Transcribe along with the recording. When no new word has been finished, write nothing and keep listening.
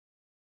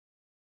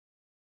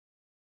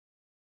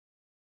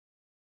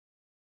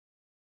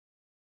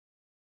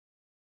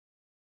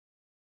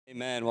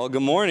Amen. Well,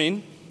 good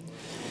morning.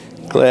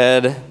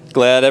 Glad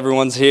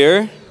everyone's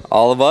here,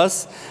 all of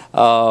us.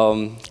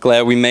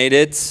 Glad we made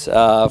it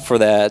for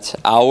that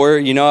hour.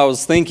 You know, I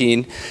was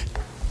thinking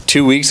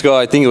 2 weeks ago,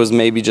 I think it was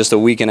maybe just a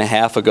week and a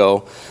half ago,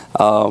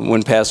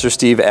 when Pastor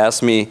Steve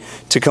asked me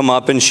to come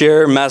up and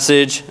share a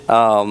message.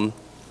 I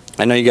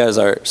know you guys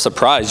are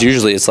surprised.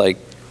 Usually it's like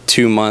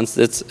 2 months.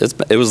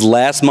 It was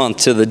last month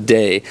to the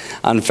day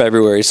on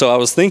February. So I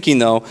was thinking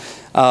though,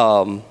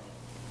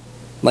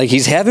 like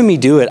he's having me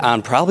do it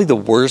on probably the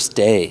worst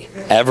day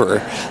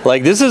ever.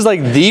 Like this is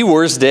like the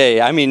worst day.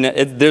 I mean,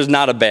 there's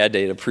not a bad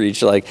day to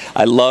preach. Like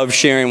I love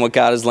sharing what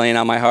God is laying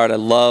on my heart. I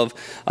love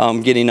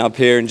getting up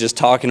here and just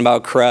talking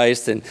about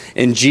Christ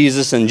and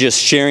Jesus and just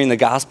sharing the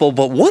gospel.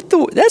 But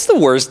that's the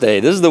worst day.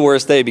 This is the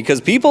worst day because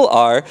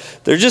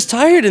they're just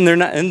tired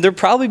and they'll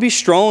probably be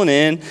strolling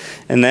in.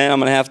 And then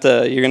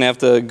you're gonna have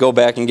to go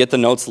back and get the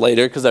notes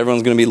later because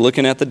everyone's gonna be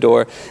looking at the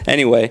door.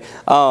 Anyway,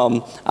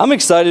 I'm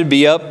excited to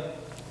be up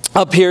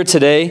here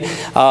today.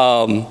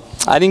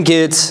 I didn't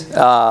get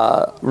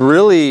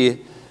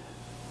really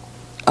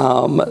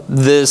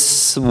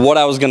what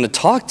I was going to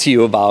talk to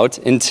you about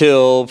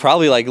until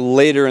probably like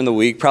later in the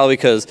week, probably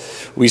because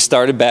we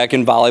started back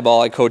in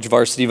volleyball. I coach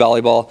varsity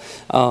volleyball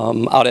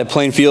out at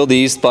Plainfield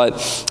East, but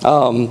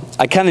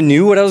I kind of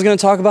knew what I was going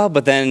to talk about,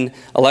 but then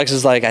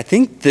Alexa's like, I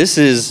think this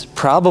is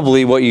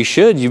probably what you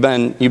should. You've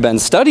been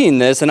studying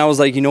this, and I was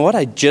like, you know what?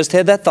 I just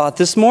had that thought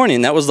this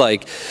morning. That was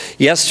like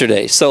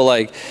yesterday. So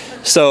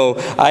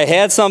I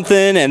had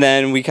something, and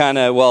then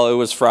it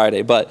was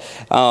Friday, but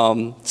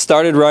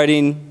started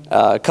writing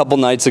a couple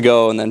nights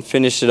ago and then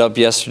finished it up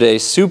yesterday.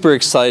 Super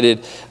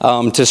excited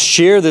to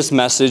share this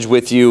message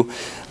with you.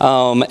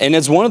 And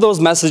it's one of those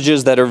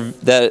messages that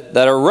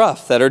are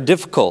rough, that are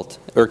difficult,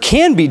 or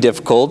can be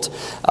difficult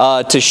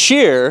to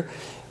share,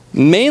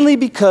 mainly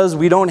because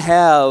we don't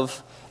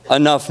have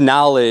enough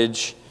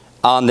knowledge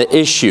on the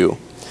issue.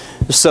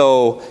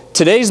 So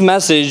today's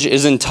message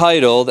is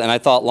entitled, and I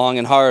thought long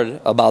and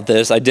hard about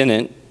this. I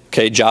didn't.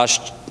 Okay, Josh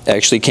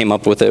actually came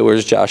up with it.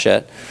 Where's Josh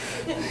at?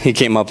 He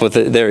came up with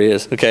it. There he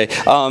is. Okay.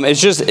 It's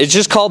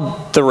just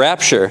called the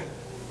Rapture.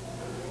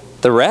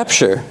 The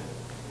Rapture.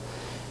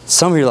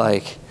 Some of you are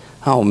like,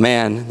 oh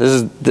man,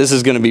 this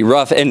is going to be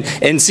rough.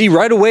 And see,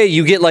 right away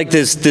you get like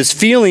this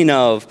feeling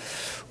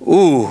of,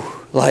 ooh,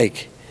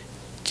 like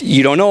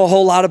you don't know a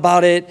whole lot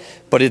about it,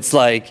 but it's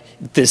like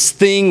this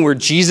thing where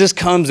Jesus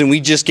comes and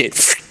we just get,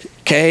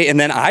 okay. And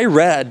then I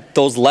read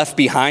those Left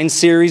Behind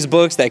series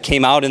books that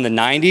came out in the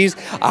 90s.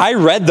 I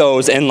read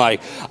those and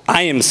like,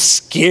 I am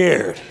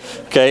scared.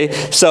 Okay,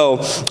 so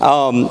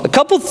a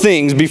couple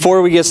things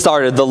before we get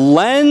started. The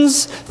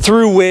lens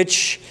through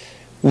which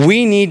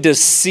we need to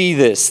see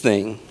this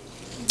thing.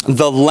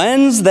 The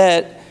lens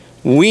that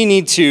we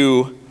need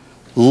to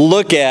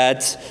look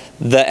at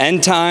the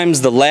end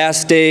times, the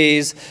last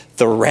days,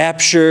 the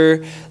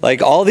rapture,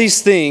 like all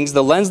these things,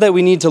 the lens that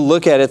we need to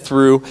look at it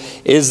through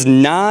is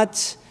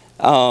not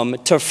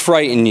to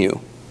frighten you.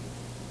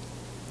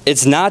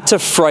 It's not to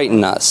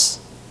frighten us.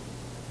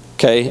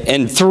 Okay,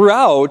 and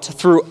throughout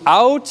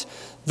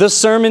the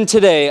sermon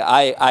today,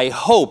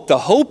 the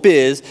hope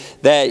is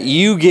that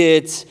you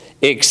get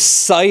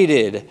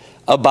excited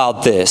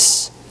about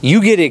this.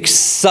 You get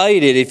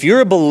excited. If you're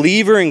a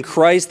believer in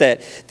Christ,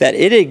 that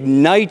it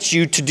ignites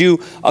you to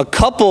do a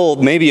couple,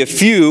 maybe a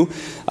few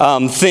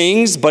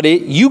things, but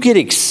you get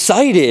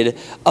excited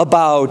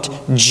about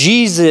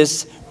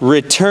Jesus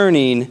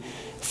returning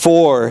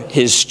for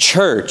his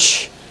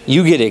church.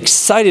 You get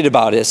excited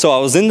about it. So I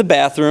was in the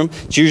bathroom.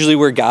 It's usually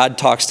where God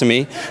talks to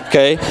me,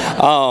 okay?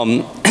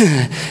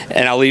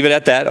 And I'll leave it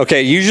at that.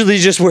 Okay, usually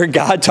just where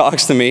God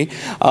talks to me.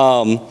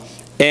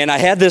 And I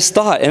had this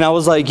thought, and I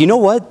was like, you know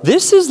what?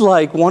 This is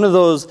like one of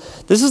those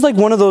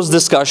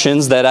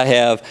discussions that I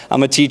have.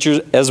 I'm a teacher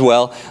as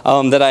well,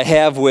 that I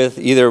have with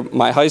either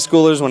my high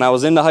schoolers when I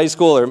was into high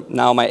school or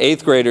now my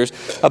 8th graders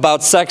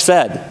about sex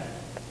ed.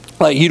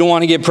 Like, you don't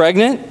want to get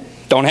pregnant?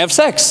 Don't have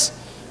sex.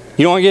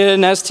 You don't want to get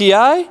an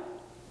STI?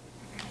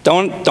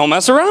 Don't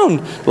mess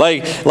around.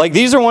 Like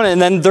these are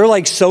and then they're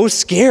like so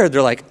scared.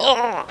 They're like,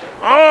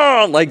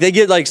 like they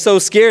get like so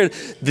scared.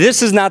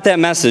 This is not that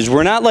message.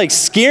 We're not like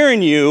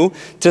scaring you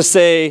to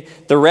say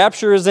the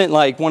rapture isn't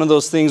like one of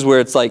those things where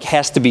it's like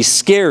has to be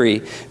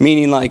scary,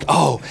 meaning like,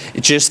 oh,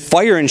 it's just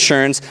fire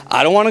insurance.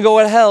 I don't want to go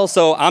to hell,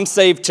 so I'm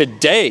saved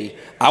today.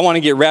 I want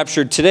to get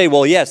raptured today.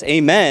 Well, yes,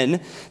 amen.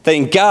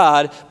 Thank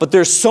God. But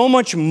there's so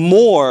much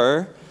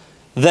more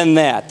than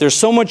that. There's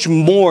so much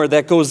more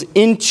that goes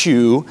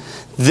into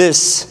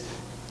this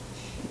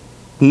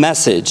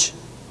message,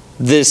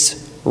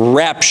 this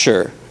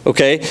rapture,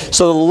 okay?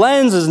 So the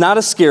lens is not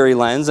a scary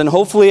lens, and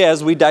hopefully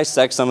as we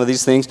dissect some of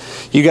these things,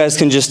 you guys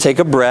can just take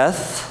a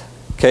breath,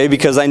 okay?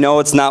 Because I know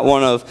it's not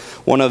one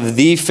of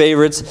the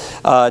favorites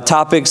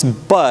topics,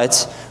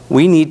 but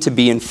we need to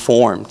be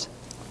informed.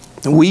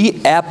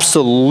 We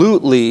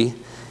absolutely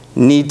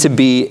need to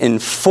be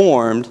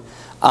informed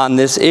on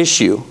this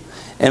issue.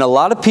 And a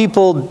lot of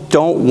people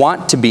don't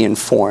want to be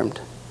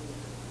informed.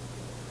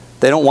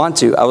 They don't want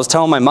to. I was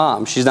telling my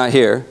mom, she's not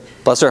here,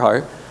 bless her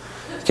heart.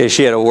 Okay,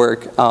 she had to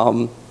work.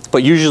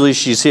 But usually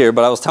she's here.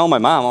 But I was telling my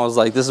mom, I was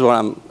like, this is what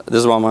I'm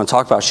going to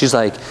talk about. She's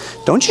like,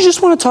 don't you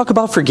just want to talk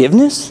about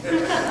forgiveness?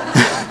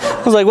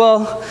 I was like,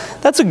 well,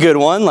 that's a good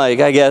one. Like,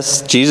 I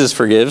guess Jesus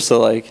forgives,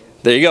 so like,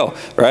 there you go,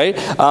 right?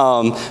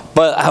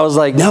 But I was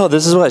like, no,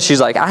 this is what,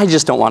 she's like, I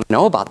just don't want to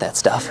know about that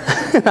stuff.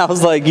 And I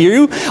was like,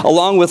 you,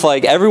 along with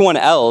like everyone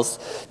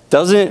else,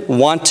 doesn't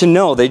want to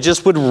know. They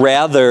just would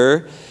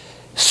rather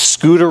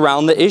scoot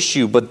around the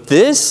issue. But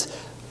this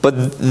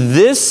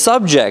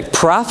subject,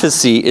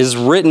 prophecy, is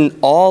written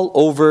all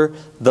over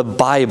the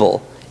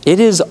Bible. It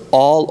is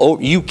all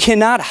over. You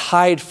cannot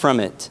hide from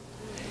it.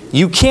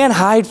 You can't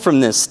hide from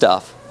this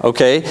stuff,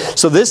 okay?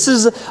 So this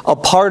is a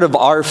part of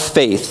our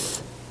faith.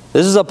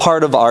 This is a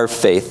part of our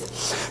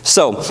faith.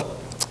 So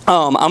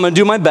I'm going to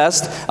do my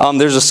best.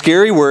 There's a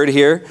scary word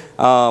here.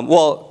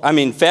 Well, I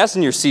mean,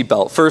 fasten your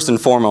seatbelt first and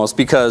foremost,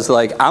 because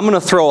like I'm going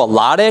to throw a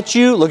lot at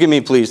you. Look at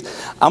me, please.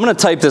 I'm going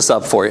to type this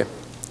up for you.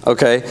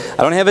 Okay? I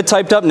don't have it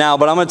typed up now,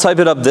 but I'm going to type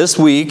it up this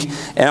week,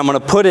 and I'm going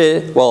to put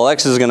it, well,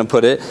 Alexis is going to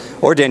put it,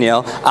 or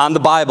Danielle, on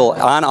the Bible,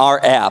 on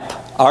our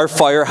app, our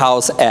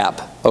Firehouse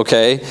app.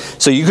 Okay?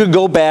 So you could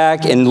go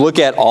back and look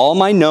at all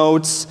my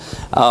notes.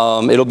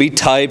 It'll be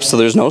typed, so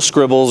there's no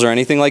scribbles or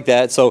anything like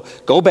that. So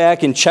go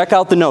back and check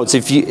out the notes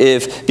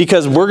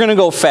because we're going to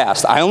go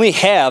fast. I only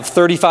have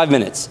 35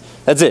 minutes.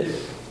 That's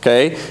it.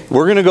 Okay?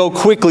 We're going to go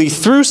quickly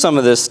through some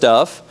of this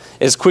stuff,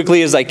 as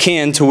quickly as I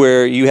can, to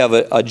where you have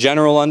a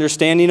general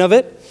understanding of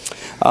it.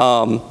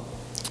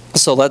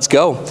 So let's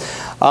go.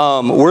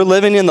 We're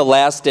living in the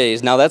last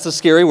days. Now that's a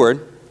scary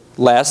word,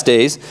 last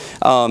days.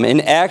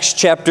 In Acts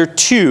chapter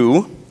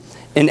 2,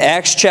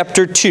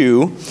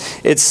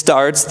 it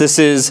starts, this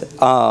is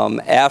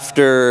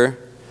after,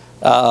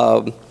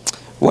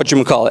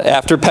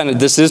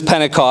 this is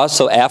Pentecost,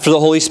 so after the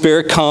Holy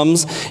Spirit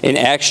comes in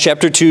Acts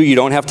chapter 2. You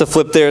don't have to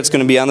flip there, it's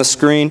going to be on the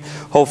screen,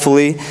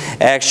 hopefully.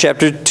 Acts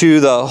chapter 2,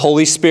 the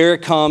Holy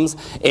Spirit comes,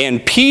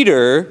 and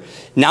Peter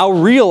now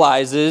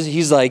realizes,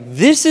 he's like,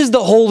 this is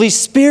the Holy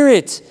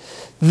Spirit.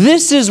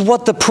 This is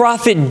what the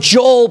prophet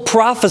Joel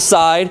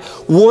prophesied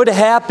would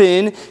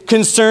happen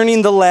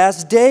concerning the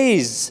last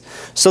days.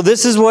 So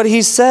this is what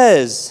he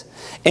says.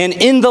 And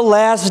in the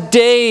last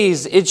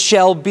days it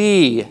shall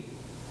be.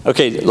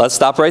 Okay, let's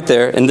stop right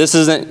there. And this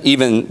isn't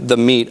even the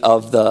meat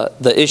of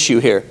the issue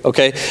here.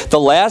 Okay, the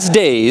last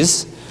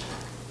days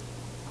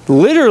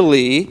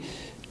literally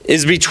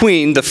is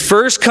between the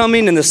first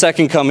coming and the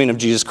second coming of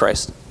Jesus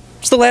Christ.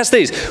 It's the last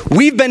days.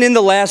 We've been in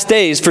the last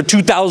days for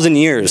 2,000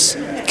 years.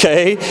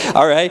 Okay?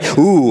 All right.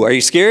 Ooh, are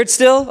you scared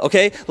still?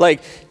 Okay?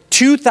 Like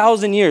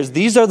 2,000 years.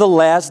 These are the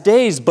last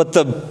days. But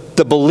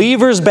the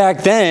believers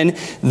back then,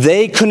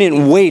 they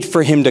couldn't wait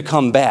for him to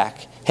come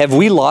back. Have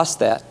we lost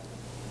that?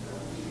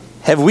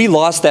 Have we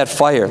lost that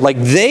fire? Like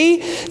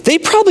they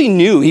probably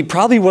knew he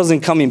probably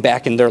wasn't coming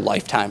back in their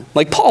lifetime.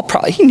 Like Paul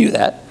probably, he knew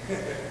that.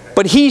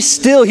 But he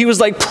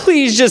was like,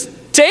 please just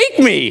take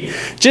me.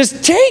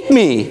 Just take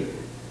me.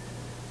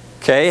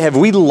 Okay, have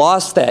we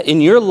lost that?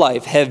 In your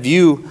life, have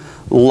you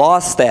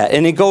lost that?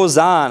 And it goes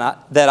on,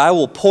 that I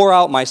will pour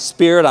out my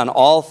spirit on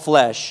all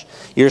flesh.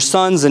 Your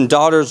sons and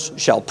daughters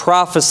shall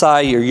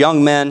prophesy. Your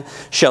young men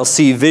shall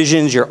see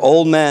visions. Your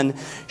old men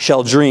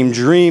shall dream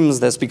dreams.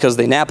 That's because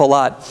they nap a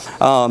lot.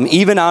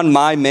 Even on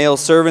my male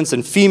servants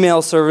and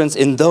female servants,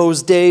 in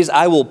those days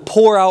I will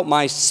pour out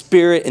my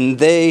spirit, and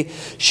they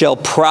shall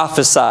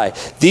prophesy.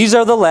 These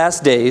are the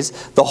last days.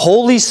 The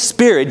Holy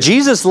Spirit,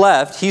 Jesus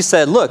left. He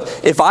said, look,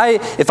 if I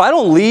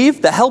don't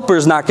leave, the helper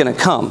is not going to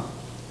come.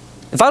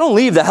 If I don't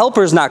leave, the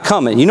helper is not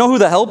coming. You know who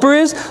the helper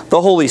is? The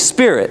Holy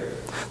Spirit.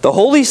 The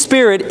Holy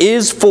Spirit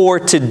is for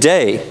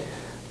today.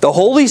 The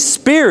Holy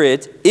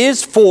Spirit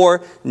is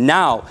for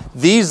now,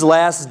 these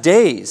last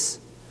days.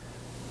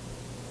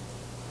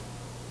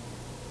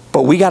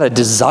 But we got to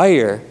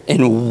desire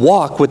and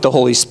walk with the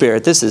Holy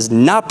Spirit. This is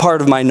not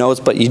part of my notes,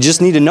 but you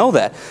just need to know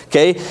that.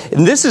 Okay?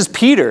 And this is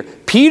Peter.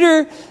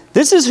 Peter,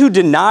 this is who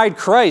denied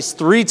Christ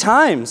 3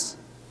 times.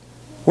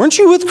 Weren't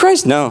you with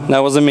Christ? No, that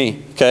wasn't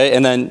me. Okay?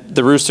 And then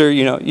the rooster,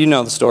 you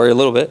know the story a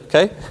little bit.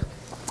 Okay?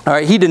 All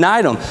right, he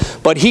denied him,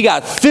 but he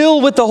got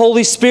filled with the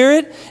Holy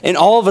Spirit, and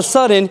all of a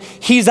sudden,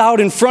 he's out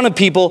in front of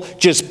people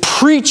just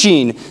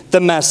preaching the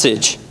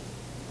message.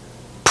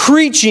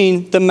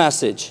 Preaching the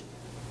message.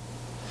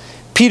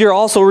 Peter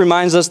also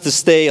reminds us to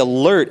stay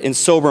alert and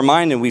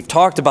sober-minded. We've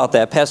talked about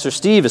that. Pastor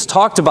Steve has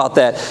talked about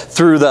that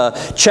through the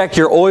Check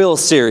Your Oil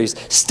series,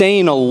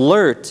 staying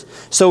alert.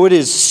 So it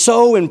is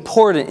so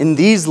important in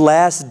these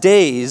last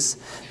days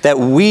that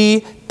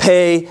we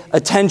pay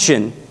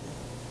attention.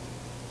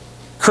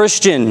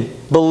 Christian,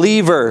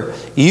 believer,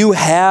 you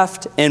have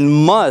to and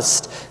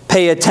must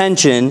pay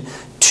attention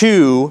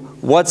to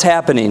what's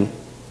happening.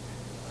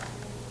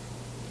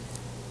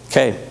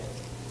 Okay.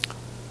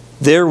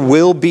 There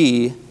will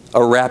be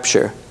a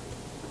rapture.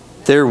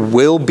 There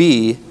will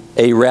be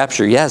a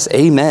rapture. Yes,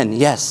 amen,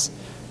 yes.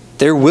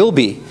 There will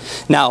be.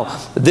 Now,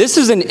 this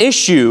is an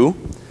issue.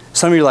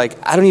 Some of you are like,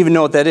 I don't even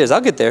know what that is.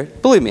 I'll get there.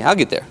 Believe me, I'll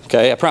get there.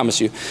 Okay, I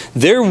promise you.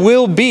 There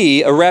will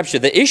be a rapture.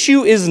 The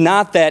issue is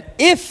not that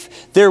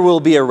if there will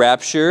be a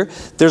rapture.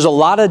 There's a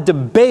lot of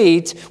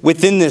debate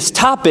within this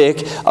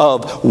topic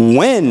of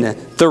when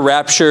the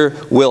rapture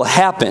will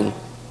happen,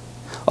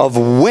 of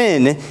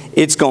when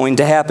it's going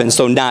to happen.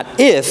 So not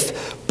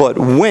if, but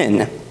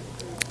when.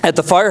 At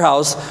the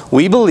Firehouse,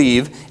 we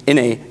believe in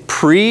a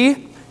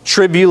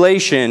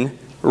pre-tribulation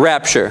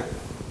rapture.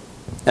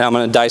 And I'm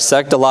going to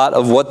dissect a lot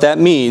of what that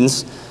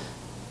means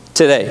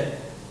today.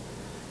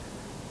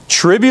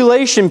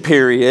 Tribulation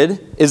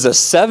period is a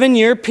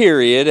 7-year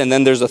period, and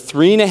then there's a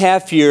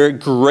 3.5-year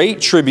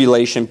great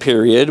tribulation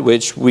period,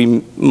 which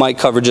we might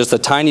cover just a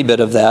tiny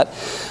bit of that,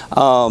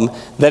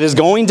 that is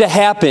going to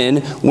happen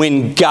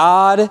when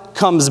God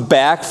comes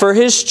back for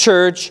his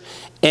church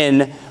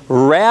and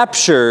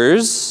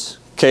raptures.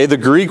 Okay, the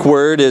Greek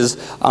word is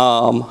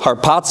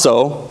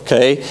harpazo.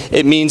 Okay,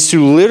 it means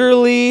to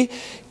literally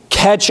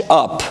catch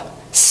up,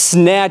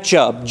 snatch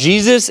up.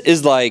 Jesus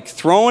is like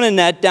throwing a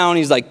net down.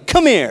 He's like,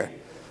 come here.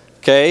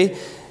 Okay,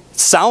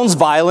 sounds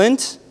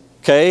violent.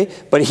 Okay,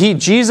 but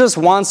Jesus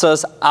wants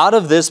us out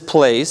of this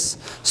place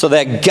so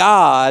that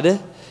God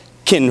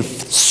can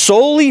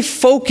solely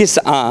focus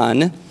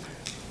on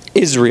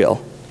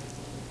Israel.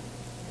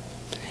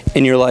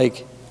 And you're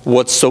like,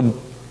 what's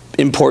so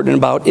important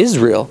about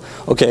Israel?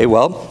 Okay,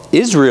 well,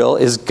 Israel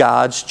is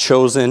God's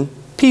chosen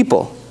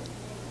people.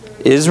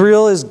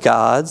 Israel is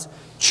God's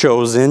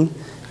chosen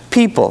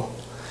people.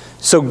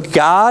 So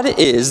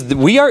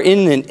we are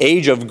in an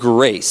age of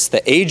grace,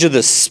 the age of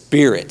the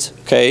Spirit,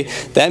 okay?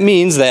 That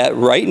means that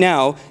right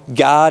now,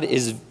 God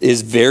is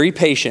very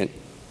patient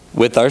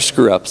with our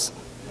screw-ups.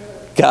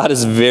 God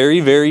is very,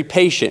 very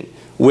patient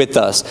with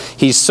us.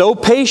 He's so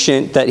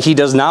patient that he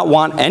does not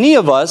want any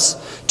of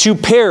us to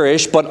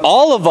perish, but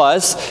all of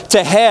us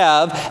to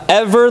have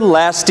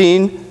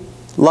everlasting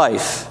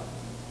life.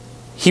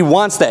 He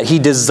wants that. He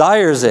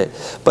desires it.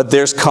 But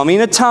there's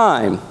coming a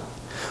time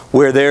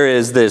where there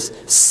is this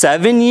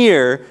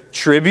 7-year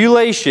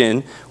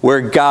tribulation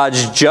where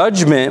God's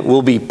judgment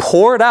will be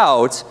poured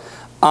out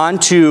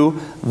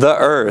onto the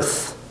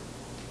earth.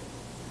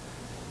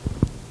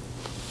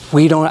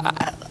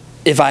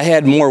 If I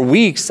had more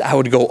weeks, I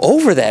would go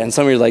over that. And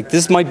some of you are like,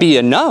 this might be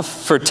enough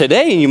for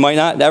today, and you might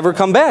not ever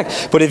come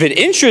back. But if it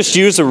interests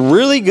you, it's a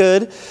really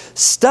good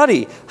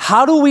study.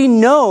 How do we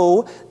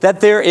know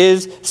that there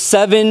is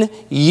 7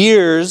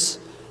 years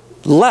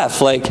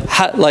left?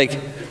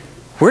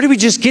 Where did we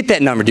just get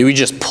that number? Did we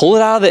just pull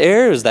it out of the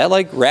air? Is that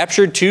like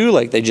Rapture 2?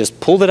 Like they just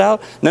pulled it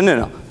out?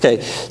 No.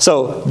 Okay,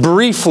 so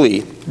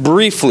briefly,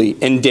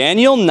 in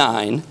Daniel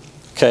 9,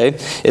 okay,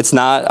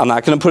 I'm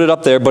not going to put it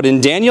up there, but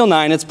in Daniel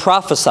 9, it's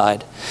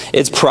prophesied.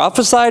 It's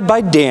prophesied by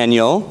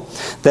Daniel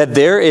that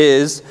there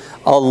is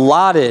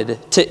allotted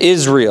to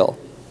Israel.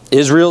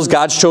 Israel's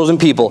God's chosen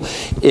people.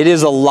 It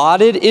is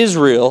allotted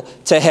Israel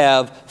to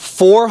have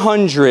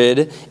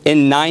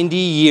 490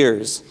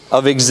 years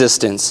of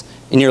existence.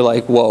 And you're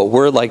like, whoa,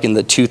 we're like in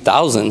the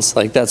 2000s.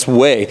 Like, that's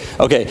way.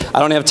 Okay,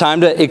 I don't have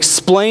time to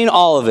explain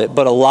all of it,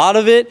 but a lot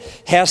of it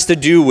has to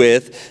do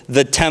with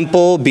the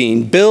temple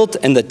being built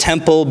and the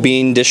temple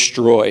being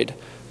destroyed.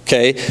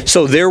 Okay,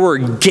 so there were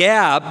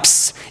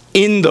gaps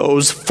in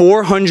those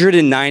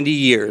 490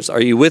 years.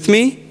 Are you with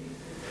me?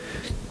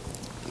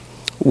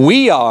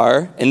 We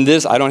are, in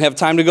this, I don't have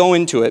time to go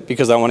into it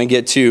because I want to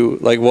get to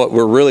like what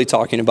we're really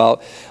talking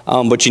about,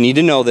 but you need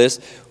to know this.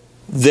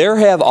 There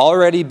have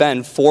already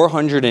been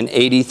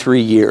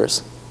 483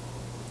 years,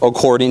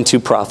 according to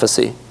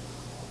prophecy.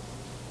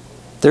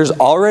 There's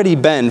already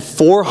been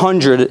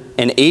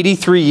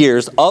 483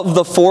 years of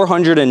the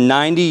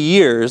 490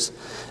 years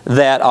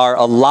that are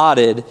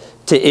allotted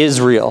to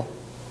Israel.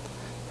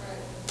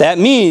 That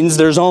means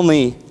there's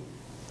only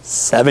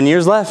 7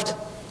 years left.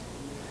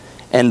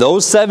 And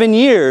those 7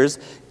 years,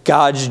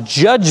 God's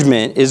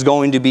judgment is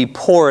going to be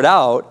poured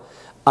out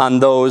on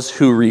those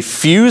who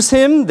refuse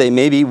him. They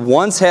maybe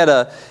once had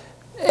a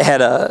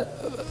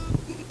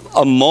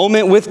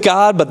moment with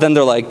God, but then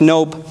they're like,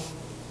 nope,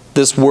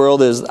 this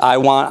world is,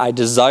 I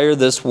desire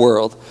this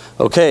world.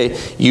 Okay,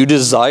 you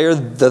desire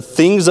the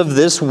things of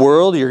this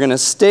world, you're going to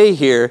stay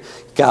here.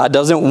 God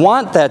doesn't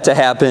want that to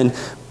happen,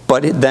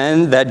 but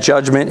then that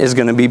judgment is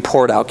going to be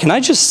poured out. Can I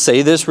just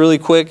say this really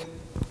quick?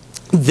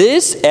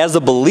 This, as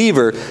a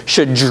believer,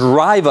 should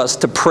drive us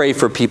to pray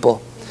for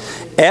people.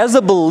 As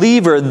a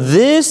believer,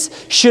 this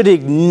should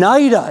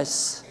ignite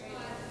us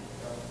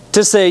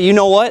to say, you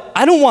know what?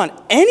 I don't want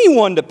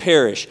anyone to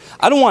perish.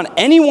 I don't want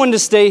anyone to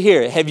stay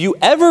here. Have you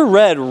ever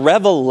read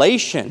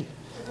Revelation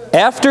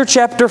after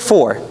chapter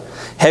 4?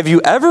 Have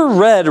you ever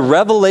read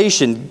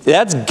Revelation?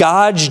 That's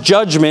God's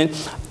judgment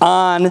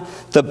on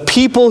the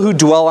people who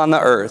dwell on the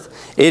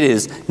earth. It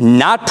is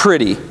not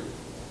pretty.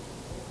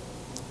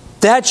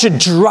 That should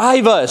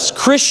drive us,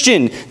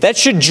 Christian. That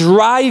should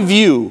drive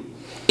you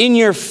in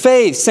your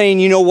faith, saying,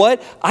 you know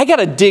what? I got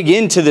to dig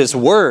into this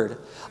word.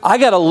 I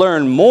got to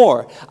learn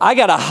more. I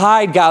got to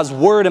hide God's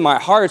word in my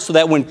heart so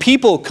that when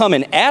people come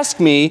and ask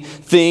me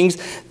things,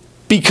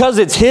 because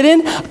it's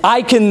hidden,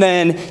 I can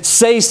then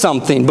say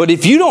something. But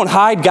if you don't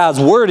hide God's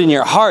word in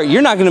your heart,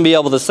 you're not going to be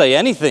able to say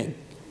anything.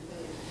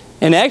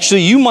 And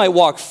actually, you might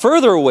walk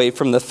further away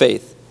from the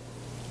faith.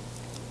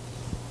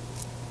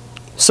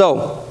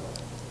 So,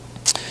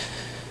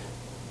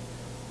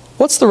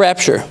 what's the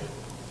rapture?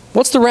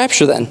 What's the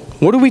rapture then?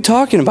 What are we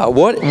talking about?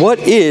 What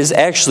is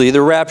actually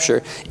the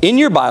rapture? In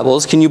your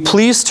Bibles, can you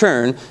please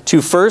turn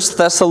to 1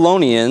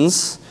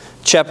 Thessalonians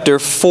chapter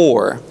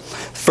 4.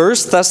 1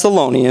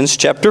 Thessalonians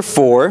chapter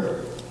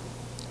 4.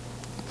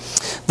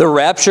 The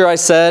rapture, I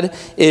said,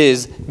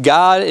 is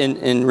God,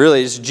 and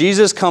really is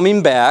Jesus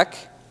coming back,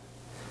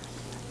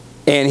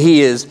 and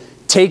he is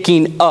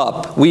taking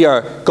up. We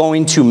are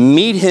going to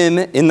meet him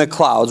in the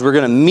clouds. We're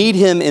going to meet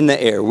him in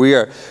the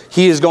air.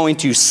 He is going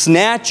to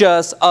snatch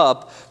us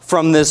up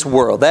from this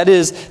world. That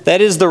is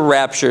the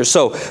rapture.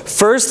 So 1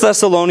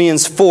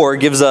 Thessalonians 4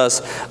 gives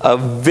us a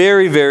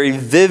very, very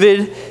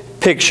vivid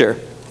picture.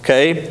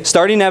 Okay?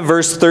 Starting at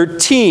verse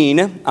 13,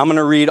 I'm going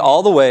to read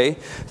all the way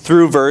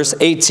through verse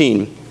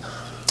 18.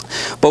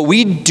 But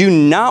we do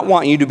not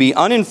want you to be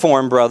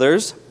uninformed,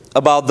 brothers,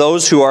 about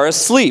those who are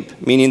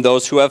asleep, meaning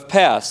those who have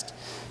passed,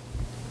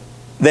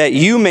 that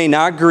you may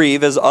not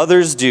grieve as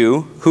others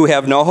do who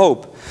have no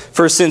hope.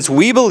 For since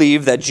we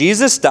believe that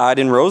Jesus died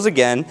and rose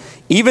again,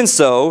 even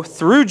so,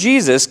 through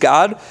Jesus,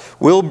 God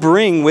will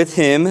bring with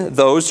him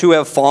those who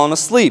have fallen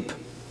asleep.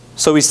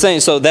 So he's saying,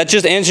 so that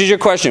just answers your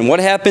question. What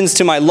happens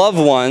to my loved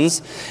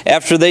ones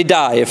after they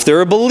die? If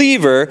they're a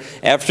believer,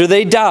 after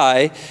they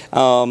die,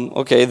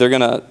 okay, they're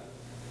going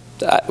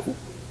to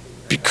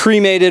be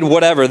cremated,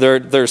 whatever.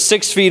 They're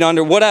 6 feet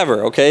under,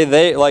 whatever, okay?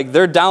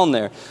 They're down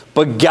there.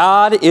 But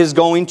God is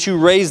going to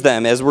raise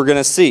them, as we're going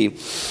to see.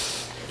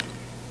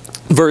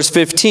 Verse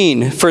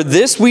 15, for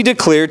this we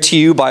declare to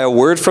you by a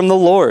word from the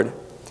Lord,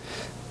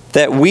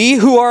 that we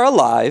who are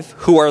alive,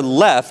 who are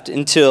left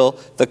until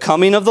the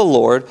coming of the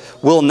Lord,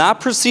 will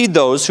not precede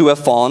those who have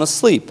fallen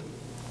asleep.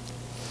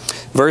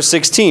 Verse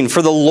 16,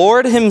 for the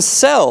Lord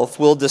himself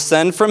will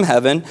descend from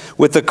heaven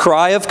with the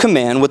cry of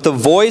command, with the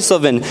voice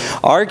of an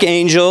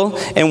archangel,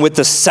 and with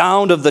the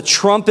sound of the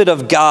trumpet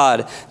of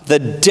God. The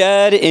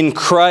dead in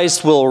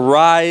Christ will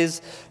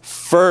rise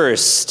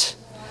first.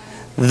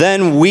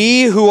 Then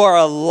we who are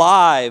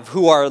alive,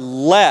 who are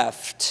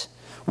left,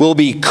 will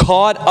be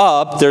caught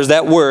up. There's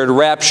that word,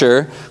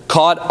 rapture.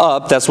 Caught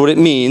up, that's what it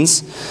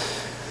means.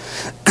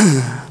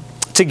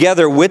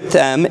 Together with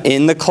them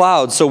in the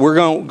clouds. So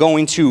we're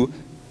going to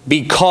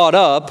be caught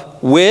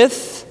up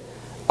with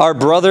our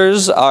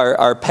brothers,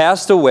 our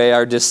passed away,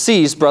 our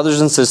deceased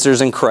brothers and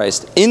sisters in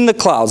Christ. In the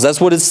clouds,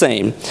 that's what it's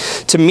saying.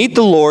 To meet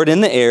the Lord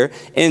in the air.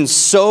 And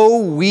so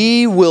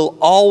we will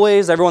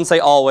always, everyone say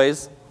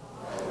always.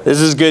 This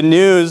is good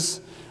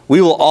news. We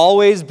will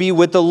always be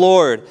with the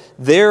Lord.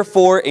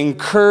 Therefore,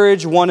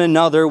 encourage one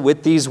another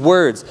with these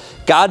words.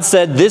 God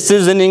said this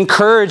is an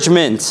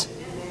encouragement.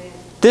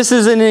 This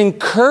is an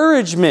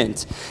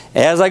encouragement.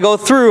 As I go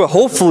through,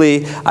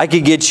 hopefully, I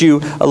could get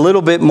you a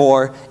little bit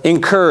more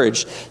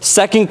encouraged.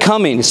 Second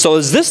coming. So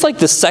is this like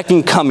the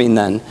second coming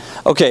then?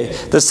 Okay,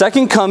 the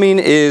second coming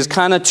is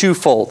kind of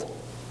twofold.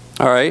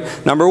 All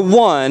right. Number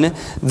one,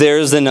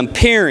 there's an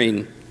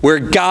appearing where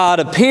God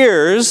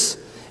appears.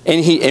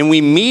 And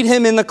we meet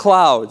him in the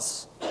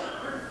clouds,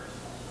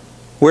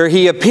 where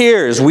he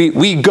appears.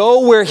 We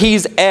go where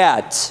he's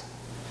at.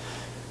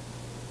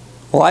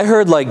 Well, I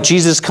heard like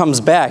Jesus comes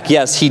back.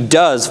 Yes, he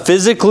does.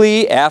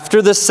 Physically,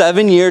 after the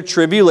 7-year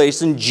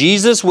tribulation,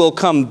 Jesus will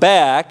come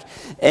back.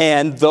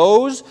 And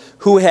those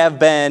who have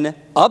been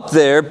up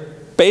there,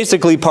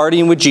 basically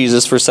partying with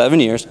Jesus for 7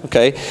 years,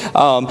 okay?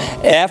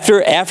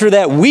 After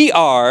that, we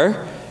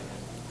are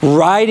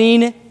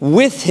riding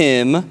with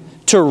him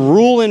to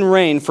rule and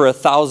reign for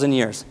 1,000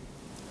 years.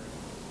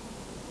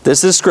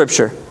 This is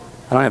scripture.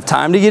 I don't have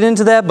time to get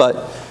into that,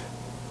 but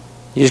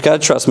you just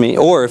got to trust me.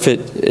 Or if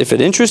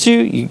it interests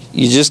you,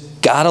 you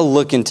just got to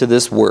look into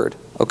this word.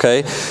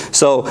 Okay?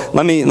 So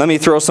let me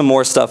throw some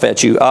more stuff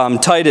at you.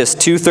 Titus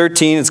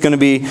 2:13, it's going to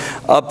be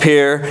up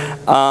here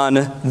on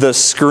the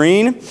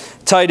screen.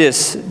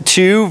 Titus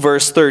 2,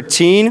 verse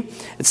 13,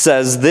 it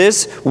says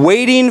this,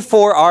 waiting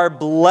for our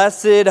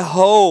blessed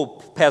hope.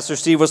 Pastor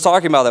Steve was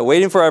talking about that,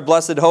 waiting for our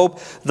blessed hope,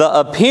 the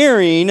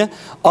appearing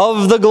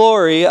of the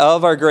glory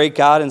of our great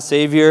God and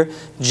Savior,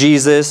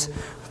 Jesus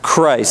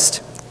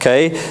Christ.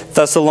 Okay,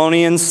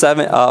 Thessalonians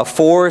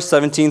 4,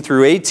 17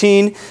 through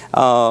 18,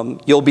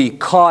 you'll be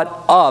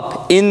caught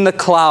up in the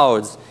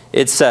clouds,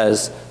 it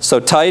says. So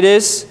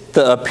Titus,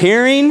 the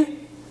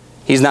appearing,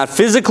 he's not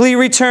physically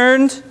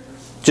returned,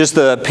 just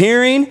the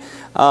appearing.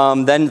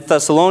 Then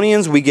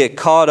Thessalonians, we get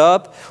caught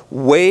up.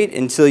 Wait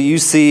until you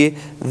see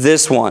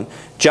this one.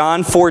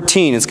 John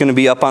 14, it's going to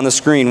be up on the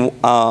screen,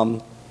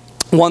 1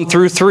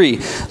 through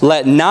 3.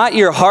 Let not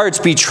your hearts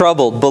be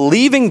troubled.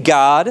 Believe in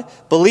God,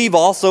 believe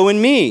also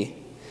in me.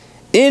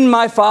 In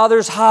my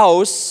Father's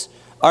house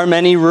are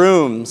many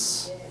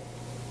rooms.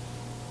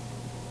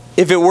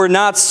 If it were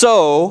not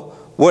so,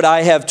 would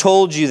I have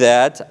told you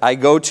that I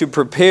go to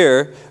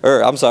prepare,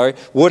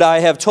 would I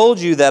have told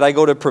you that I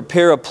go to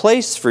prepare a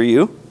place for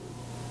you?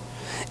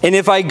 And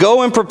if I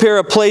go and prepare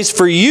a place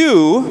for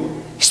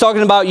you, he's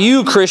talking about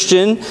you,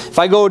 Christian. If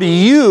I go to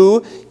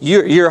you,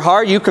 your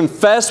heart, you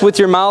confess with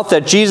your mouth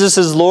that Jesus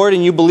is Lord,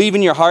 and you believe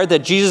in your heart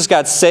that Jesus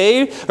got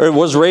saved or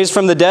was raised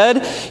from the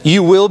dead,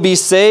 you will be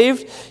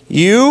saved.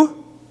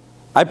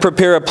 I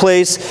prepare a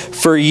place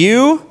for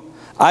you.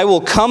 I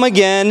will come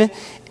again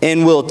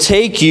and will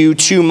take you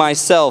to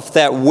myself,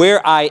 that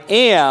where I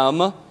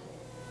am,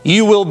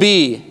 you will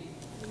be.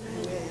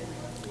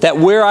 That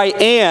where I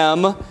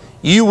am,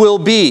 you will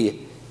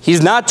be.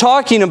 He's not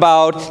talking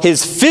about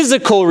his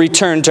physical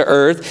return to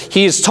earth.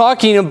 He is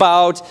talking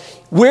about,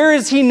 where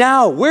is he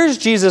now? Where is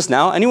Jesus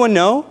now? Anyone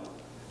know?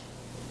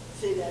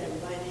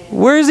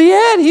 Where is he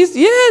at? He's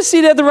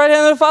seated at the right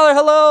hand of the Father.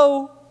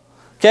 Hello.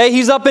 Okay,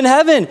 he's up in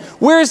heaven.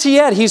 Where is he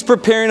at? He's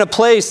preparing a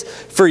place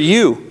for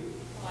you.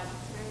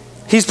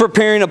 He's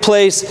preparing a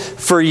place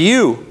for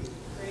you.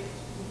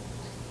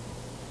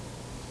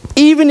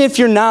 Even if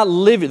you're not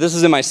living, this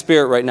is in my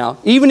spirit right now,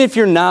 even if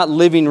you're not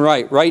living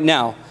right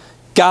now,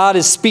 God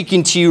is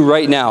speaking to you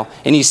right now.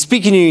 And he's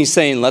speaking to you and he's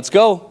saying, let's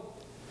go.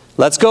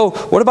 Let's go.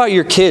 What about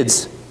your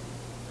kids?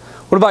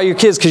 What about your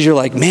kids? Because you're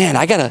like, man,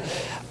 I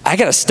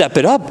gotta step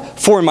it up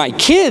for my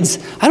kids.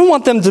 I don't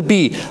want them to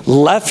be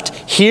left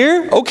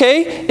here.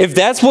 Okay, if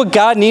that's what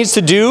God needs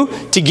to do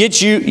to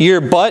get you your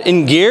butt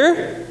in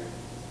gear,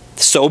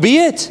 so be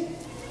it.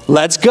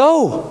 Let's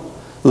go.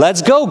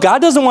 Let's go.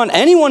 God doesn't want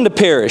anyone to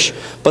perish,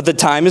 but the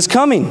time is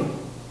coming.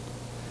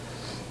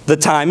 The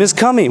time is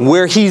coming.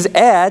 Where he's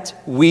at,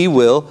 we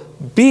will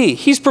be.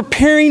 He's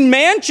preparing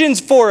mansions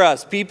for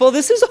us, people.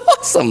 This is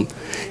awesome.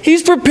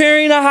 He's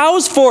preparing a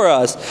house for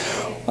us.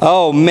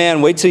 Oh,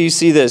 man, wait till you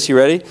see this. You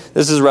ready?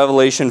 This is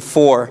Revelation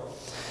 4.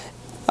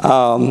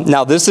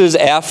 Now, this is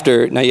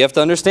after. Now, you have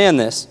to understand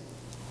this.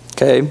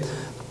 Okay?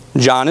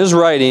 John is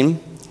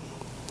writing.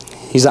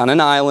 He's on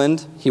an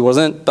island. He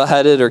wasn't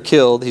beheaded or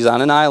killed. He's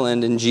on an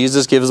island, and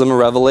Jesus gives him a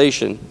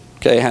revelation.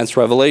 Okay? Hence,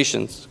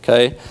 Revelations.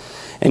 Okay?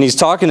 And he's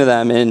talking to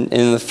them. In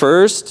the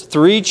first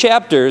 3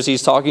 chapters,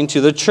 he's talking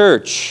to the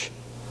church.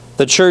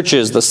 The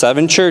churches, the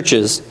 7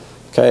 churches.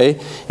 Okay?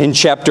 In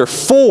chapter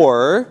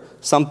 4,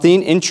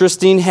 something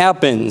interesting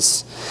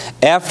happens.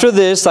 After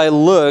this, I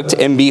looked,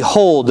 and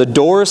behold, the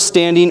door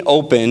standing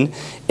open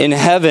in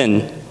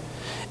heaven.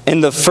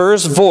 And the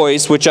first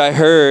voice which I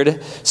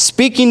heard,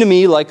 speaking to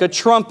me like a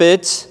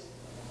trumpet,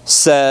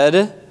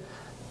 said,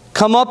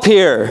 "Come up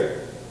here.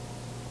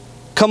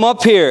 Come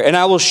up here, and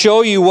I will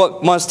show you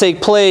what must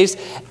take place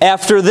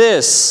after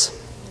this."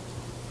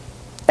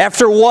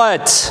 After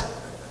what?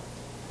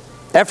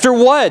 After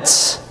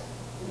what?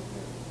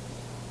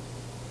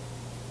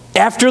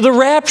 After the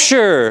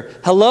rapture.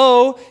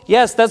 Hello?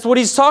 Yes, that's what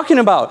he's talking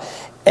about.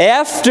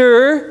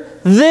 After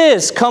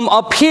this, come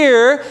up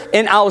here,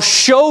 and I'll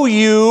show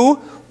you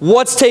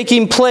what's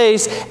taking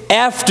place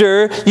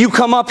after you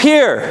come up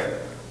here.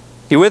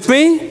 You with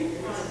me?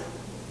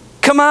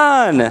 Come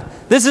on.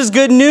 This is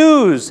good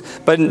news,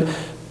 but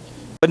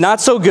not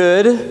so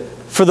good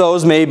for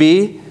those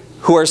maybe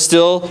who are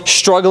still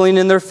struggling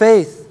in their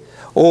faith,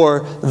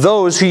 or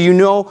those who you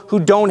know who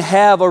don't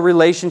have a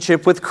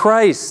relationship with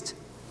Christ.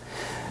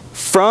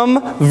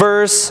 From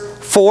verse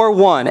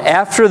 4:1,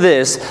 after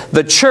this,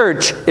 the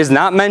church is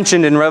not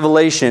mentioned in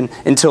Revelation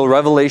until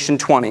Revelation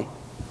 20.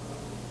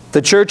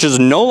 The church is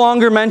no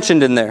longer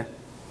mentioned in there.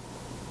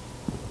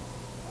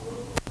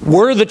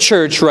 We're the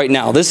church right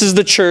now. This is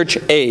the church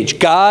age.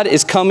 God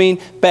is coming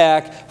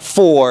back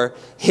for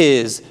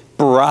his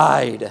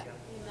bride.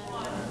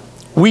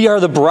 We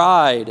are the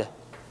bride.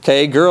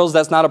 Okay, girls,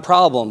 that's not a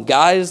problem.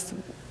 Guys,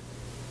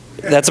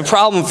 that's a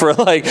problem for,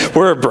 like,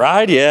 we're a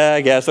bride? Yeah, I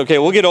guess. Okay,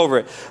 we'll get over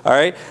it. All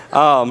right?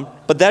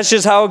 But that's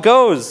just how it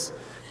goes.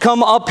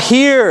 Come up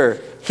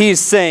here, he's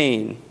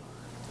saying.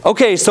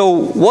 Okay, so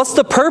what's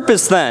the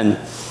purpose then?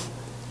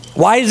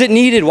 Why is it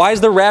needed? Why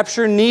is the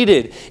rapture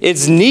needed?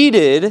 It's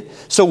needed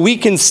so we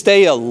can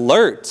stay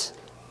alert.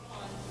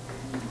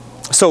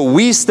 So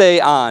we stay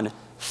on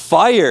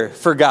fire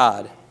for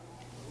God.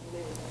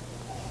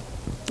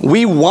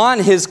 We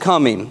want his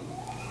coming.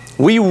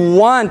 We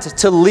want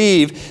to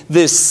leave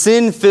this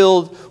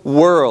sin-filled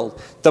world.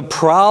 The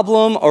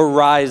problem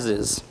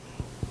arises.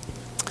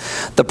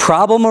 The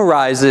problem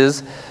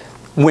arises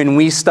when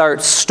we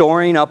start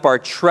storing up our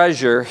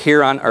treasure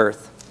here on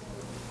earth.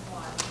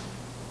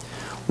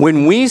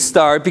 When we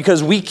start,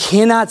 because we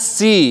cannot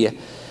see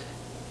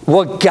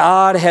what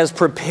God has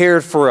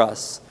prepared for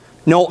us.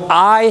 No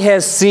eye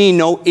has seen,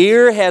 no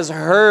ear has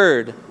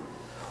heard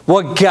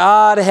what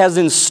God has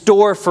in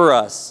store for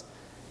us.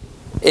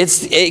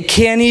 We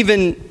can't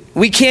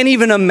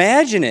even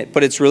imagine it,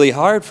 but it's really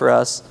hard for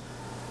us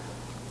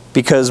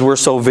because we're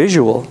so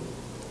visual.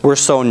 We're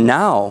so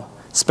now,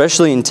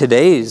 especially in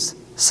today's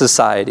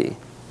society.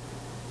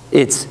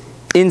 It's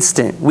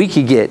instant. We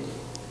could get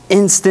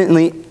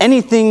instantly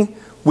anything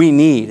we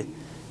need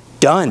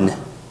done.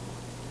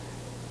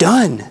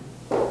 Done.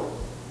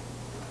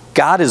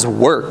 God is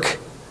work.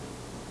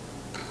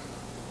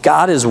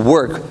 God is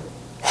work.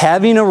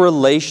 Having a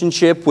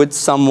relationship with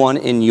someone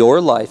in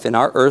your life, in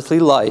our earthly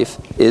life,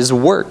 is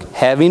work.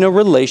 Having a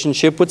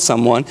relationship with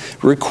someone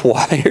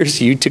requires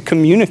you to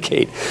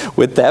communicate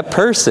with that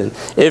person.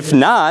 If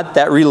not,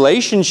 that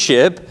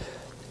relationship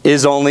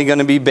is only going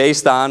to be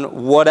based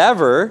on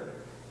whatever,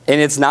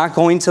 and it's not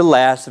going to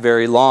last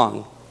very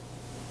long.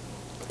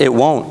 It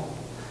won't.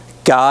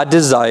 God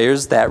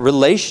desires that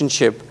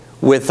relationship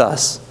with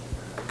us.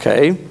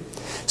 Okay?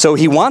 So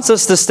he wants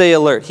us to stay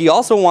alert. He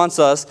also wants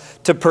us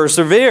to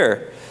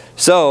persevere.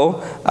 So,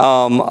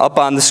 up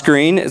on the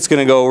screen, we're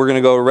going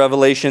to go to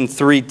Revelation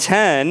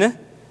 3:10.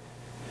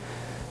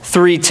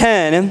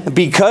 3:10,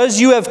 because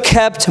you have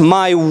kept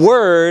my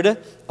word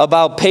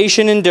about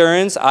patient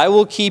endurance, I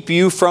will keep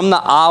you from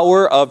the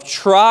hour of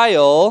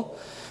trial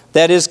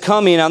that is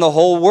coming on the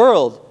whole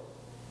world,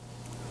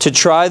 to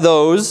try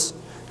those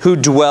who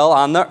dwell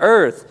on the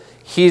earth.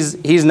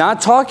 He's not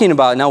talking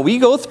about, now we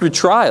go through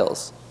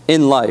trials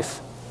in life.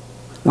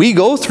 We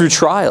go through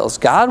trials.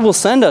 God will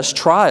send us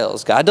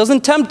trials. God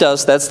doesn't tempt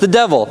us. That's the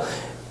devil.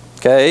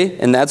 Okay?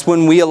 And that's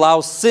when we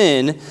allow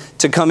sin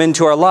to come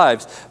into our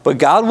lives. But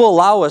God will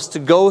allow us to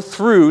go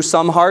through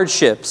some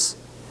hardships.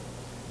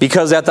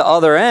 Because at the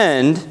other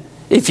end,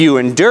 if you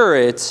endure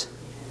it,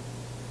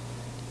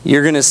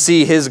 you're going to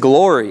see His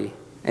glory.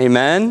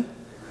 Amen?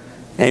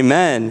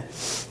 Amen.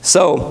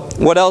 So,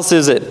 what else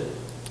is it?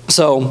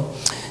 So,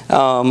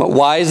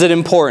 why is it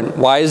important?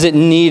 Why is it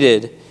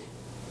needed?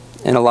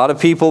 And a lot of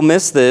people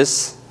miss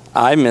this.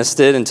 I missed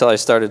it until I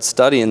started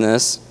studying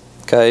this.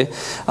 Okay,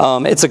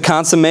 it's a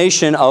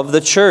consummation of the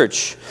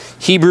church.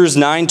 Hebrews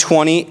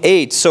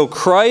 9:28. So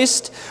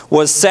Christ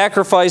was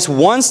sacrificed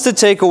once to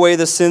take away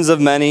the sins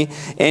of many,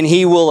 and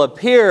He will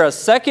appear a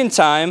second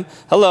time.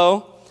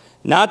 Hello,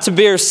 not to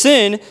bear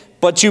sin,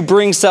 but to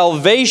bring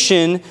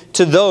salvation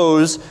to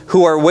those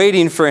who are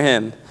waiting for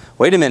Him.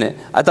 Wait a minute,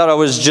 I thought I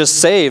was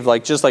just saved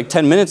just like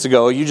 10 minutes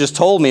ago. You just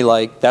told me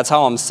that's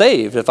how I'm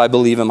saved, if I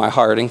believe in my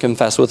heart and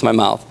confess with my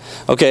mouth.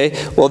 Okay,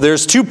 well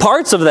there's two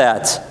parts of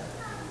that.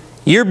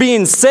 You're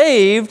being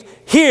saved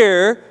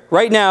here,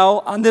 right now,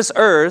 on this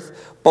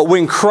earth, but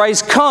when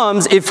Christ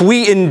comes, if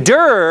we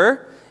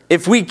endure,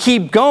 if we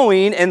keep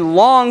going and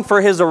long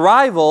for His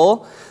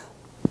arrival,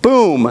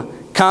 boom,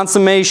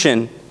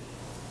 consummation.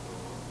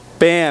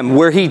 Bam,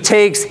 where He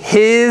takes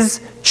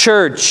His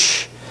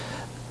church,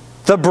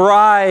 the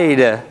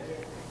bride.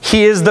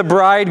 He is the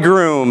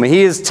bridegroom.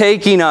 He is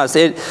taking us.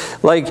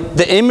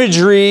 The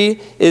imagery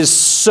is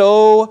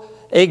so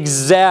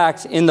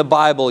exact in the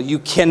Bible. You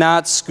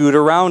cannot scoot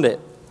around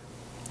it.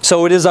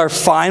 So it is our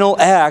final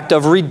act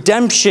of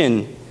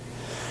redemption.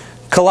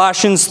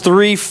 Colossians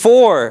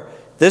 3:4.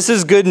 This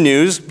is good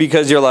news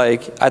because you're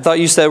like, I thought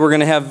you said we're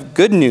going to have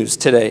good news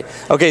today.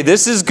 Okay,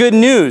 this is good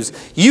news.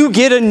 You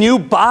get a new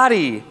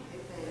body.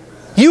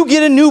 You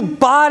get a new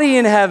body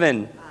in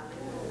heaven.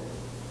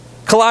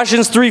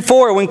 Colossians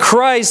 3:4, when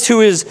Christ,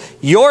 who is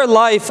your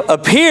life,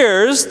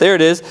 appears, there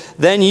it is,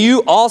 then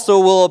you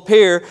also will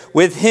appear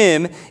with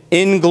Him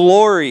in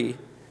glory.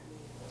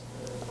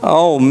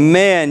 Oh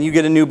man, you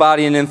get a new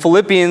body. And in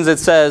Philippians it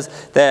says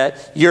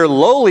that your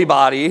lowly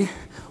body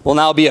will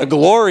now be a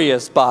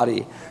glorious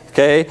body.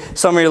 Okay?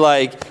 Some of you are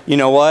like, you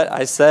know what?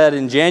 I said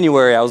in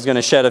January I was going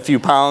to shed a few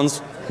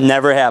pounds.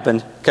 Never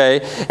happened.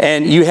 Okay?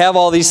 And you have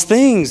all these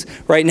things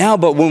right now,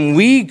 but when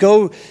we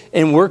go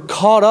and we're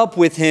caught up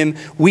with Him,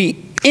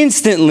 we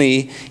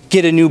instantly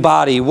get a new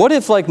body. What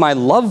if, like my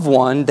loved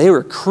one, they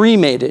were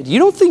cremated? You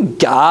don't think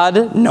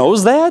God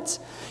knows that?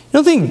 You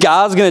don't think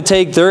God's going to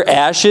take their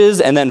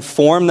ashes and then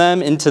form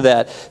them into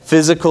that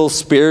physical,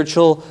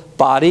 spiritual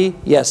body?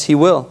 Yes, He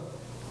will.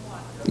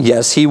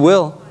 Yes, He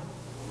will.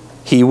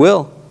 He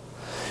will.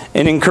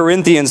 And in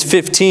Corinthians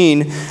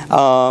 15,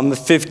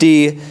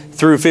 50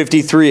 through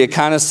 53, it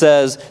kind of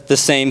says the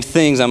same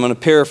things. I'm going to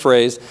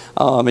paraphrase.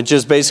 It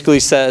just basically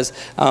says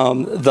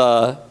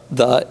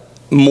the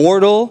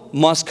mortal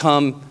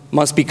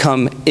must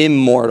become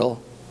immortal.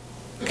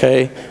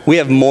 Okay? We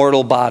have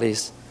mortal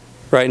bodies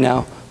right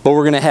now. But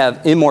we're going to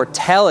have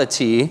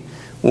immortality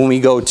when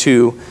we go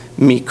to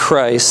meet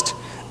Christ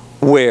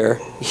where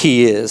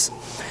He is.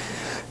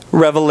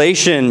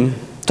 Revelation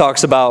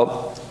talks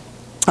about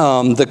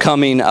the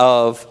coming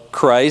of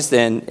Christ,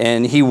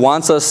 and He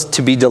wants us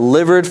to be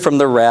delivered from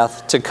the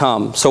wrath to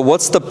come. So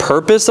what's the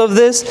purpose of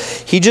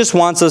this? He just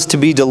wants us to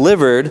be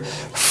delivered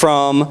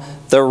from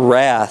the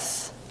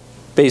wrath,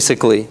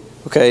 basically.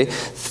 Okay?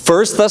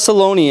 1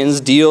 Thessalonians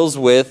deals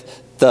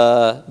with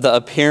the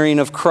appearing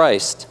of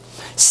Christ.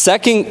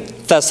 2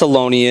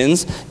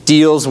 Thessalonians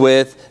deals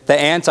with the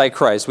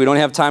Antichrist. We don't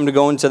have time to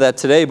go into that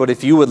today, but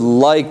if you would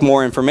like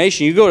more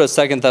information, you go to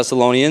 2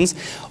 Thessalonians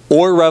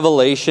or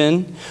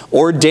Revelation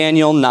or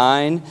Daniel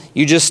 9.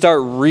 You just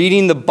start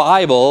reading the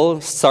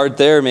Bible, start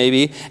there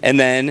maybe, and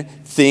then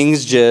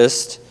things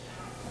just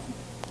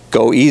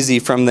go easy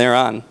from there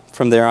on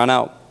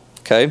out.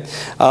 Okay?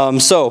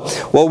 So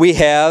what we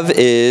have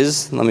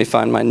is, let me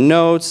find my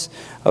notes.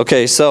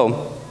 Okay,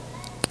 so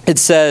it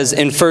says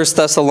in 1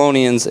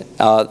 Thessalonians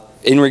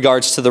in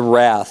regards to the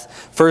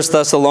wrath. 1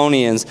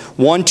 Thessalonians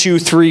 1, 2,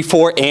 3,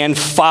 4, and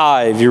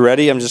 5. You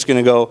ready? I'm just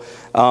going to go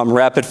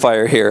rapid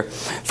fire here.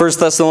 1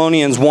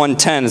 Thessalonians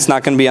 1:10. It's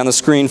not going to be on the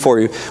screen for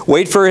you.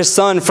 Wait for his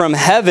Son from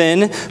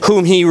heaven,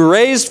 whom he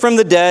raised from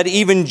the dead,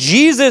 even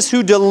Jesus,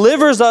 who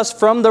delivers us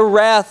from the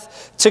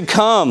wrath to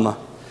come.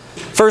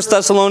 1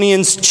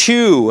 Thessalonians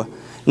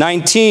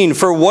 2:19.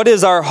 For what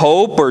is our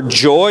hope or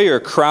joy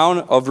or crown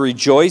of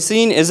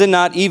rejoicing? Is it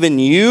not even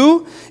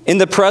you in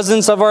the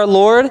presence of our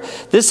Lord?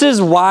 This is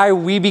why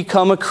we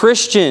become a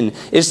Christian,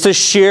 is to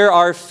share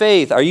our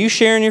faith. Are you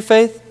sharing your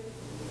faith?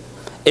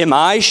 Am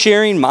I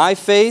sharing my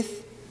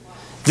faith?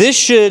 This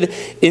should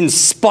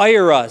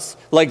inspire us.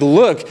 Like,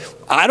 look,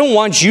 I don't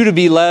want you to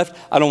be left.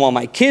 I don't want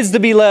my kids to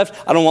be left.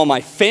 I don't want my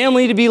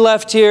family to be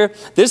left here.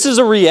 This is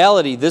a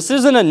reality. This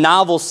isn't a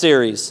novel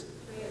series.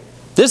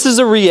 This is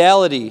a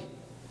reality.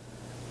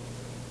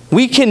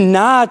 We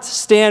cannot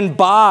stand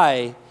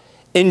by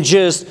and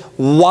just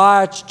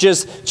watch,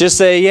 just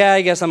say, yeah,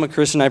 I guess I'm a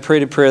Christian. I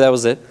prayed a prayer. That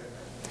was it.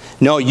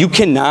 No, you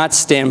cannot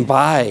stand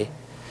by.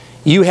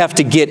 You have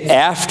to get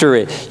after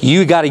it.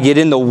 You got to get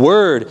in the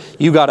Word.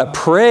 You got to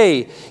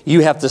pray.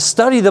 You have to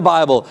study the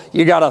Bible.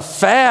 You got to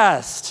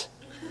fast.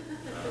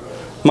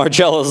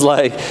 Marcella's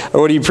like,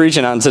 what are you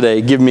preaching on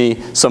today? Give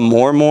me some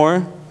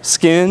more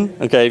skin.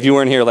 Okay, if you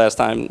weren't here last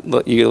time,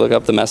 you can look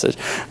up the message.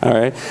 All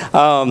right.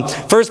 1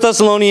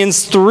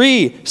 Thessalonians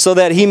 3, so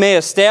that he may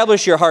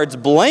establish your hearts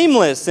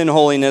blameless in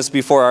holiness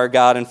before our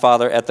God and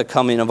Father at the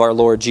coming of our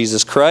Lord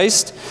Jesus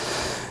Christ.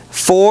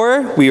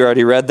 4, we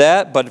already read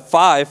that, but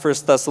 5, 1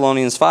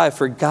 Thessalonians 5,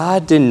 for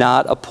God did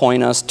not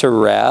appoint us to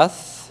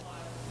wrath.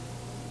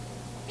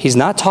 He's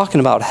not talking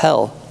about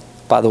hell,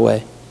 by the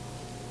way.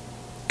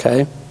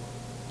 Okay?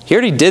 He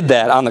already did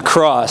that on the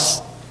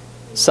cross.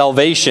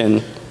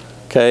 Salvation.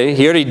 Okay?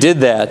 He already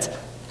did that.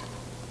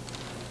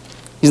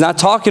 He's not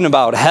talking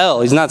about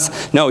hell. He's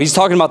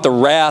talking about the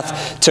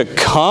wrath to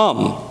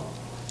come.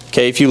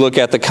 Okay, if you look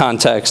at the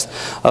context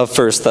of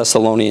 1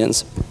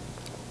 Thessalonians.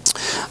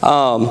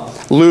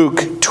 Luke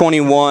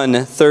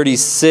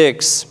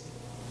 21:36.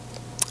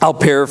 I'll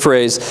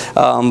paraphrase,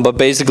 but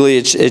basically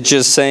it's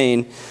just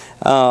saying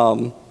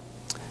that,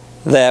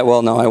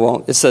 well, no, I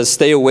won't. It says,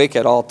 stay awake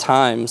at all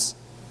times.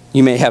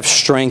 You may have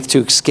strength to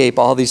escape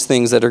all these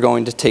things that are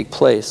going to take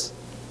place.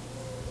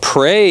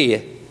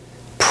 Pray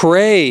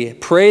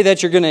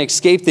that you're going to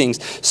escape things.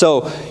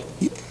 So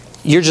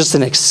you're just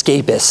an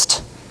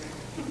escapist.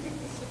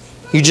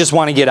 You just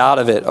want to get out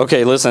of it.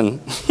 Okay, listen.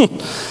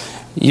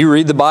 You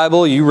read the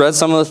Bible, you read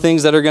some of the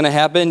things that are going to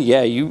happen.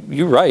 Yeah,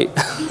 you're right.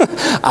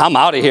 I'm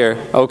out of here,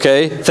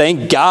 okay?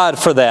 Thank God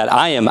for that.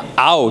 I am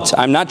out.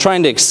 I'm not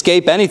trying to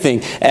escape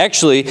anything.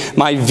 Actually,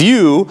 my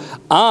view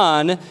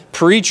on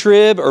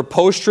pre-trib or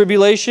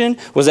post-tribulation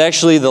was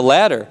actually the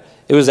latter.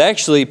 It was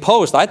actually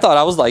post. I thought,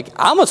 I was like,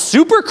 I'm a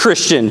super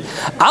Christian.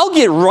 I'll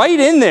get right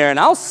in there and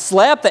I'll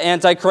slap the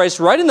Antichrist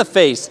right in the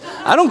face.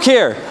 I don't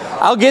care.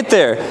 I'll get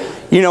there.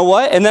 You know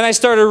what? And then I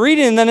started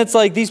reading, and then it's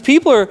like, these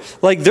people are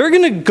like, they're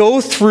going to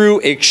go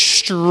through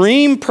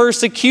extreme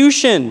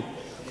persecution.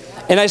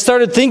 And I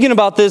started thinking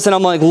about this, and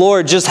I'm like,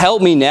 Lord, just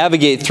help me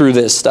navigate through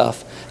this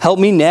stuff. Help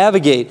me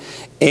navigate.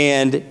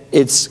 And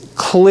it's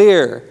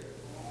clear,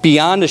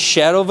 beyond a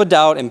shadow of a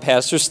doubt, and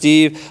Pastor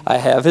Steve, I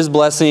have his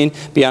blessing,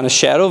 beyond a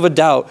shadow of a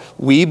doubt,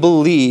 we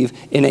believe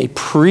in a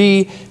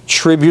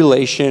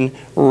pre-tribulation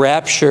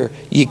rapture.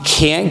 You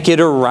can't get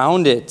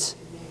around it.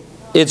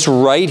 It's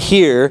right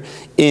here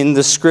in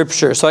the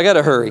Scripture. So I got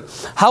to hurry.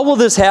 How will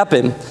this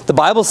happen? The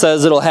Bible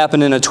says it'll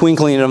happen in a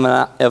twinkling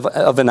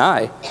of an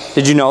eye.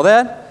 Did you know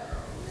that?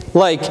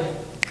 Like,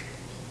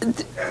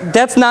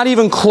 that's not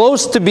even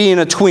close to being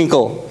a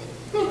twinkle.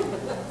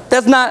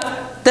 That's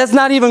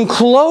not even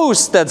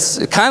close.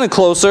 That's kind of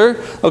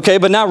closer, okay,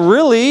 but not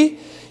really.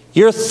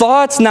 Your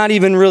thought's not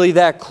even really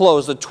that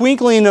close. The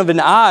twinkling of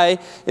an eye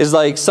is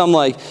like some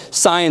like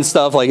science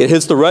stuff, like it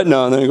hits the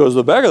retina and then it goes to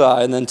the back of the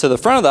eye and then to the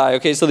front of the eye.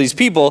 Okay, so these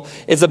people,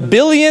 it's a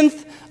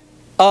billionth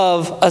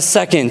of a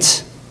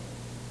second.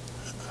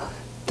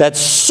 That's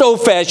so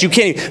fast you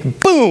can't even,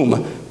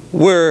 boom,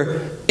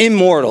 we're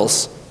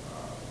immortals.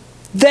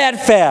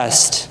 That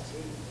fast.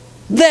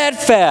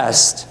 That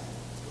fast.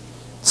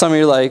 Some of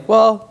you are like,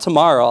 well,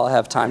 tomorrow I'll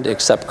have time to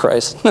accept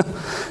Christ.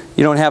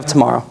 You don't have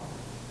tomorrow.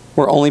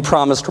 We're only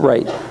promised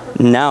right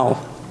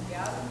now.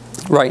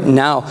 Right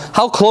now.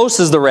 How close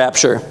is the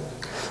rapture?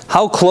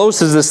 How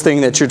close is this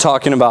thing that you're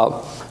talking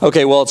about?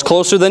 Okay, well, it's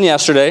closer than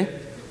yesterday.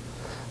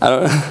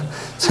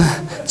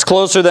 It's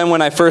closer than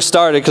when I first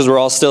started because we're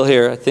all still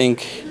here. I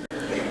think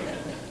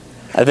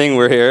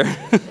we're here.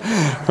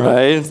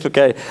 Right?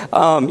 Okay.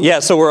 Yeah,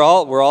 so we're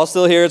all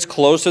still here. It's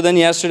closer than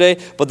yesterday.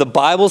 But the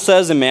Bible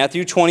says in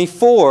Matthew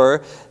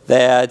 24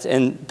 that,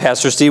 and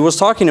Pastor Steve was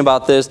talking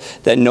about this,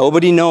 that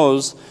nobody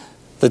knows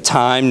the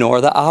time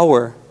nor the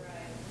hour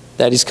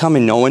that he's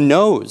coming. No one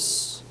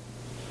knows.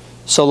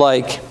 So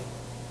like,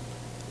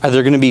 are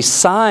there going to be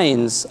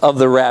signs of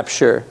the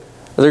rapture?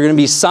 Are there going to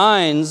be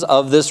signs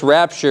of this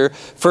rapture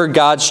for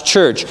God's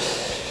church?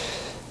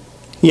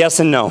 Yes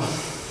and no.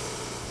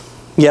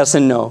 Yes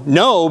and no.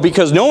 No,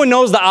 because no one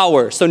knows the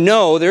hour. So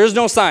no, there is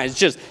no sign. It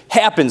just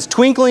happens.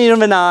 Twinkling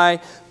of an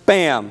eye,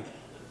 bam.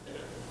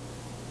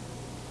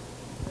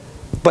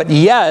 But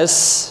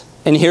yes,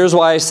 and here's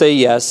why I say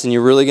yes, and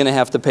you're really going to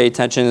have to pay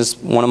attention, is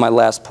one of my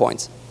last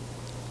points.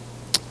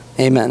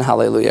 Amen.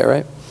 Hallelujah,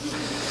 right?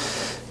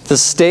 The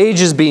stage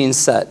is being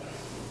set.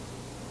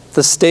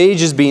 The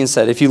stage is being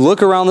set. If you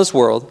look around this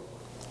world,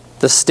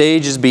 the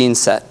stage is being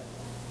set.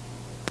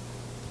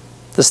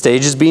 The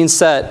stage is being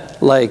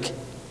set like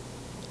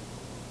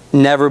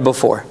never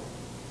before.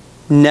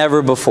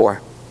 Never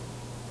before.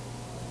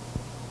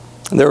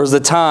 There was a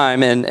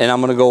time, and I'm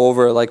going to go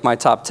over like my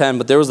top 10,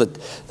 but there was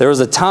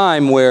a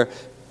time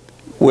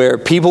where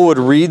people would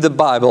read the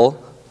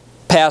Bible,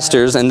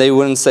 pastors, and they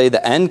wouldn't say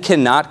the end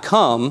cannot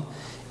come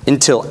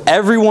until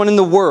everyone in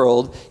the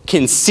world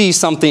can see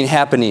something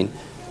happening,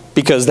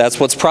 because that's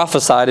what's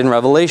prophesied in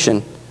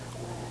Revelation.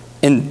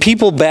 And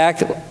people back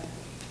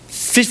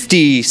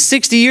 50,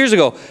 60 years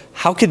ago,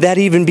 how could that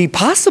even be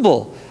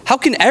possible? How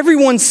can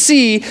everyone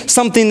see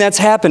something that's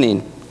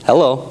happening?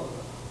 Hello.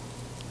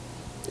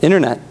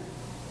 Internet.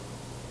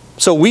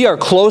 So we are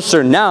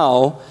closer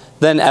now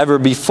than ever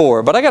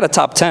before. But I got a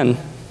top 10.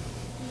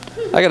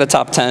 I got a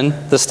top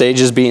 10. The stage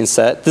is being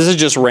set. This is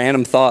just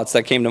random thoughts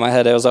that came to my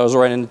head as I was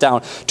writing it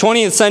down.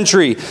 20th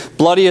century,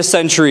 bloodiest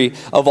century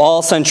of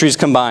all centuries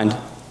combined.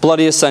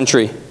 Bloodiest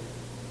century.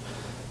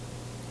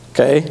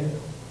 Okay?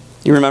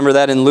 You remember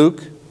that in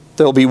Luke?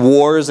 There will be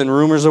wars and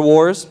rumors of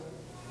wars.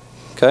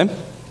 Okay?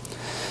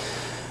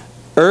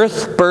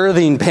 Earth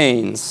birthing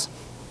pains.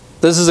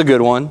 This is a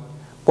good one.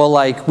 Well,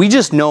 like, we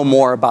just know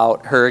more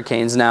about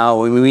hurricanes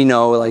now. We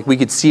know, like, we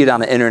could see it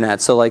on the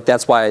internet. So, like,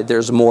 that's why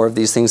there's more of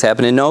these things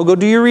happening. No, go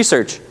do your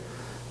research.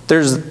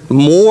 There's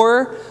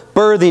more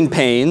birthing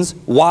pains.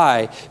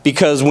 Why?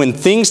 Because when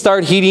things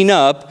start heating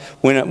up,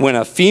 when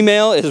a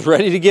female is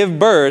ready to give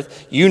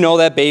birth, you know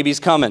that baby's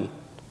coming.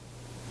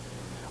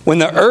 When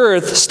the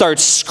earth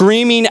starts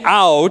screaming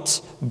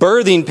out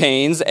birthing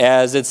pains,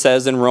 as it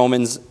says in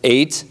Romans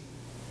 8,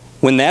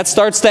 when that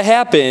starts to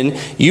happen,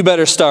 you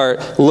better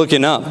start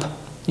looking up.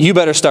 You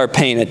better start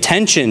paying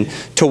attention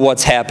to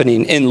what's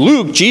happening. In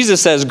Luke,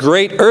 Jesus says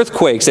great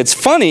earthquakes. It's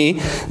funny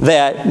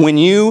that when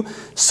you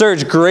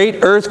search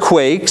great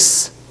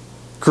earthquakes,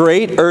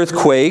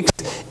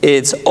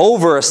 it's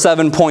over a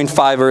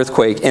 7.5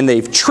 earthquake, and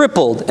they've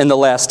tripled in the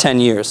last 10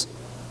 years.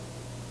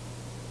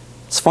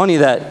 It's funny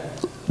that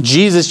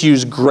Jesus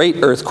used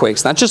great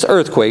earthquakes, not just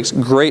earthquakes,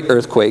 great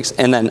earthquakes,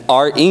 and then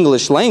our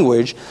English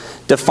language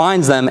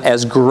defines them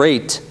as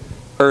great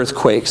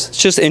earthquakes. It's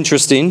just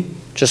interesting,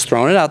 just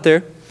throwing it out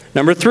there.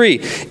 Number 3,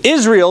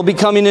 Israel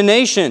becoming a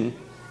nation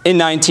in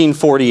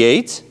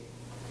 1948.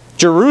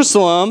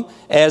 Jerusalem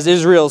as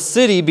Israel's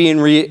city being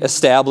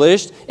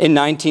reestablished in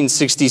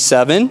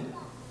 1967.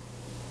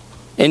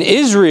 In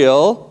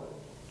Israel,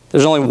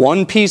 there's only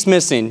one piece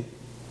missing.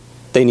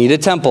 They need a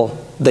temple.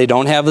 They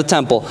don't have the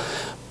temple.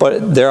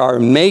 But there are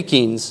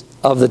makings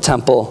of the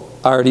temple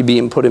already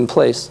being put in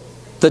place.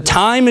 The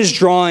time is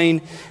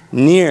drawing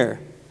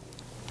near.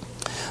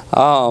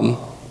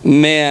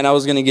 Man, I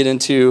was going to get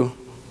into,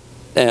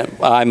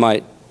 I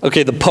might.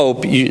 Okay, the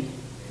Pope, you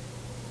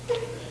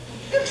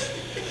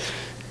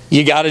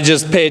got to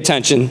just pay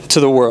attention to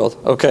the world,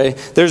 okay?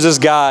 There's this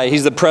guy,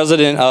 he's the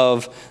president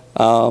of,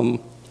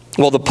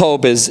 well, the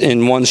Pope is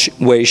in one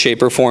way,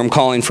 shape, or form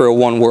calling for a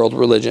one world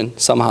religion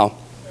somehow.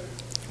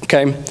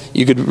 Okay,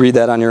 you could read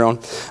that on your own.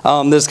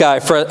 This guy,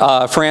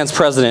 France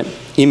President,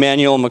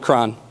 Emmanuel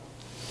Macron.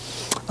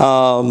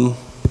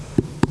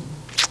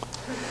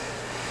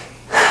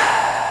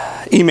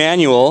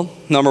 Emmanuel,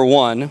 number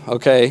 1,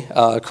 okay,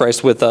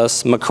 Christ with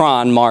us.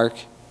 Macron, Mark,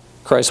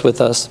 Christ with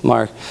us,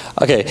 Mark.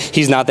 Okay,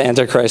 he's not the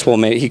Antichrist. Well,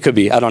 maybe he could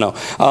be. I don't know.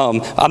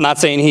 I'm not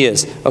saying he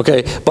is,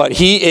 okay, but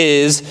he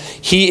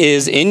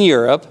is in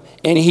Europe,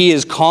 and he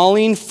is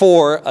calling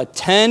for a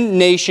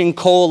 10-nation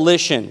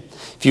coalition.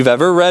 If you've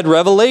ever read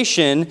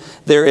Revelation,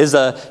 there is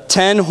a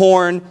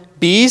 10-horn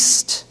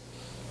beast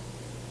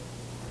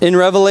in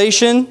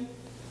Revelation.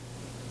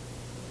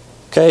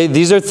 Okay,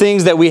 these are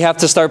things that we have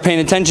to start paying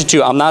attention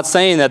to. I'm not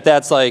saying that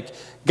that's like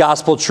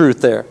gospel truth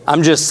there.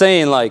 I'm just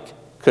saying, like,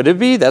 could it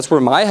be? That's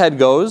where my head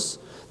goes.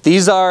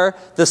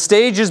 The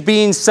stage is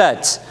being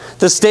set.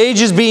 The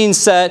stage is being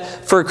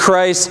set for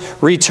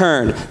Christ's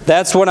return.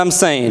 That's what I'm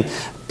saying.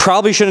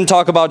 Probably shouldn't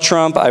talk about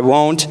Trump. I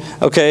won't,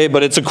 okay?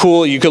 But it's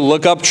you could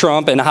look up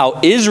Trump and how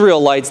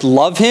Israelites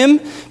love him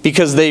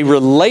because they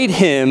relate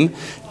him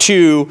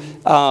to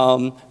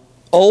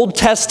Old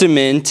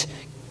Testament,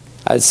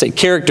 I'd say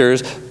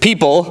characters,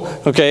 people,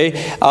 okay,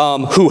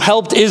 who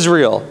helped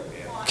Israel.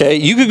 Okay,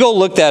 you could go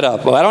look that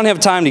up. Well, I don't have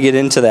time to get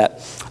into that.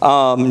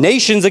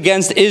 Nations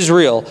against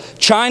Israel.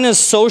 China's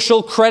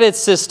social credit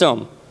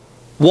system.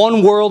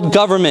 One world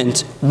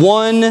government.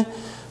 One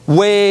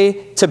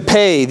way to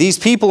pay. These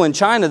people in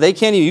China, they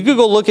can't even, you could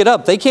go look it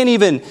up. They can't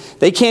even,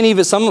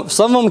 some of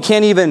them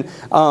can't even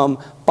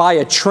buy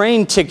a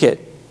train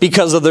ticket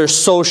because of their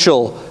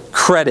social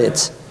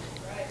credit.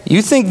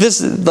 You think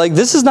this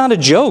is not a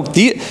joke.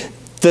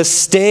 The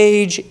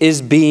stage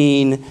is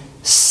being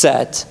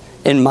set.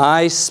 And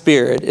my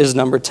spirit is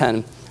number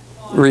 10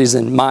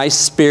 reason. My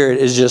spirit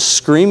is just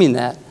screaming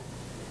that.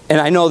 And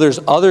I know there's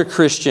other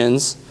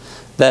Christians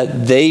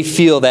that they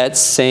feel that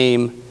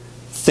same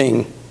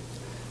thing.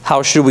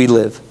 How should we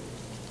live?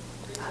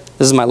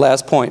 This is my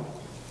last point,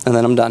 and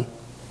then I'm done.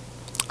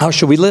 How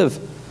should we live?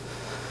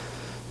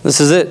 This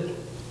is it.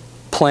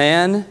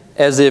 Plan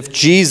as if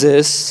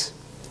Jesus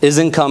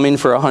isn't coming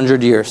for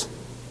 100 years.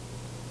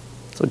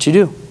 That's what you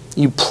do.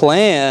 You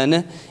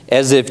plan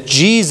as if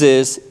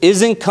Jesus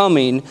isn't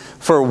coming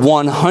for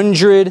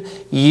 100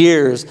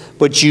 years,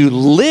 but you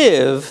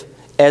live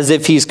as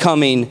if he's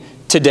coming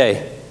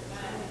today.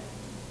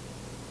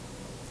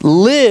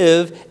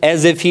 Live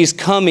as if he's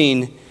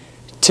coming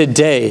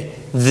today.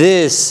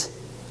 This,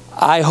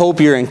 I hope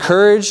you're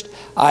encouraged.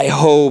 I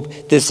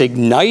hope this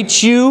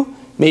ignites you.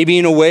 Maybe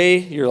in a way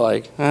you're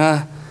like,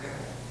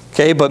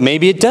 okay, but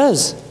maybe it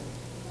does.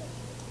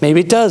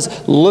 Maybe it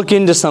does. Look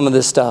into some of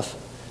this stuff.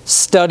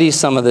 Study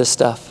some of this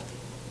stuff.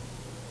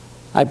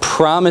 I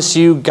promise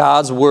you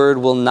God's word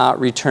will not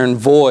return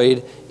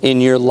void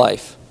in your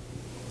life.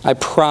 I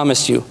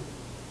promise you.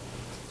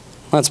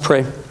 Let's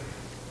pray.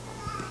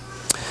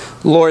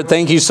 Lord,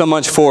 thank you so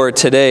much for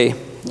today.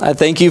 I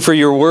thank you for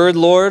your word,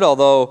 Lord,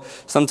 although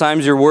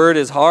sometimes your word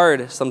is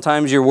hard.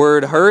 Sometimes your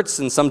word hurts,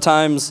 and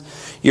sometimes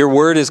your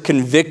word is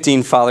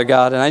convicting, Father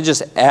God. And I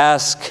just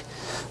ask,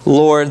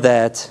 Lord,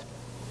 that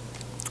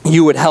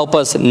you would help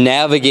us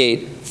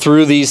navigate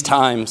through these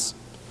times,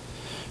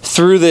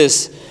 through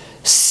this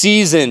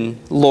season,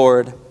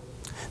 Lord.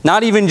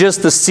 Not even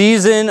just the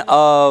season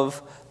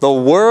of the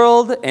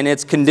world and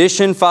its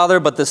condition, Father,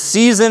 but the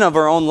season of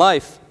our own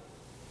life.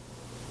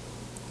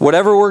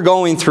 Whatever we're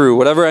going through,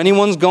 whatever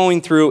anyone's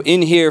going through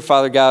in here,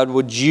 Father God,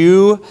 would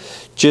you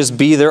just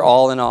be their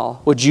all in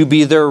all? Would you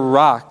be their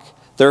rock,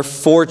 their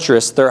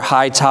fortress, their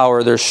high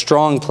tower, their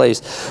strong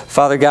place?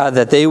 Father God,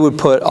 that they would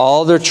put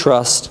all their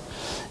trust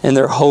and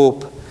their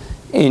hope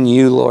in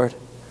you, Lord.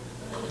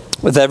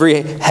 With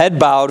every head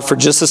bowed for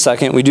just a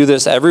second, we do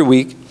this every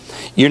week.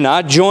 You're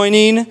not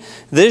joining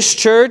this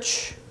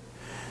church.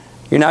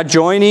 You're not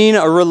joining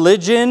a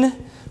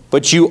religion,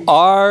 but you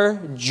are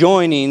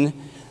joining,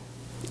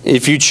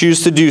 if you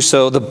choose to do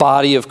so, the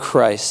body of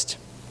Christ.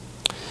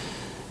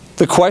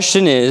 The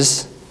question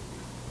is,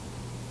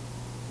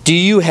 do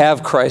you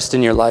have Christ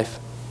in your life?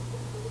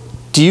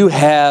 Do you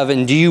have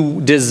and do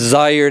you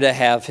desire to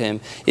have him?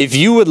 If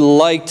you would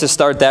like to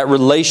start that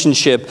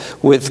relationship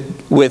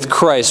with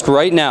Christ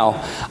right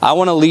now, I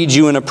want to lead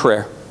you in a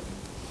prayer.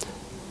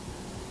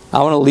 I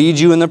want to lead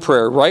you in the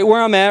prayer. Right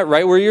where I'm at,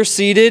 right where you're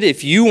seated,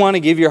 if you want to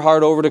give your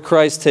heart over to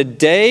Christ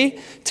today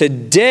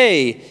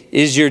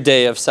is your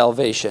day of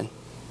salvation.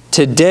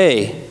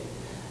 Today,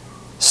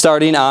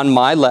 starting on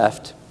my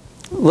left.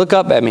 Look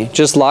up at me.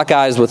 Just lock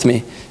eyes with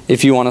me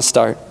if you want to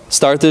start.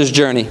 Start this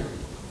journey.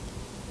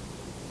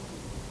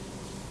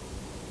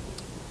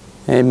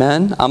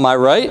 Amen. On my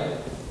right.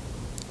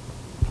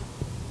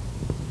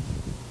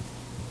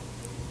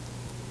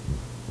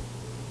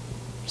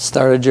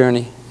 Start a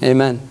journey.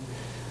 Amen.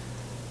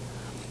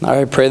 All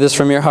right, pray this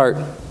from your heart.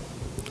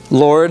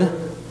 Lord,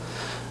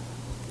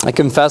 I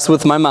confess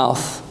with my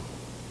mouth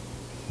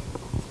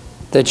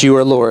that you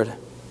are Lord.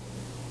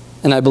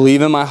 And I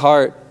believe in my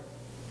heart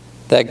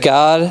that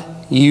God,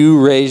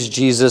 you raised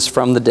Jesus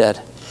from the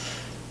dead.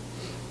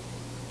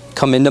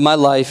 Come into my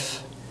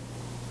life.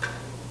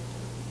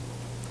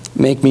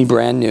 Make me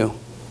brand new.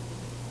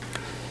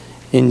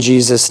 In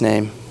Jesus'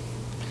 name,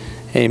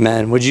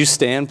 amen. Would you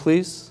stand,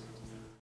 please?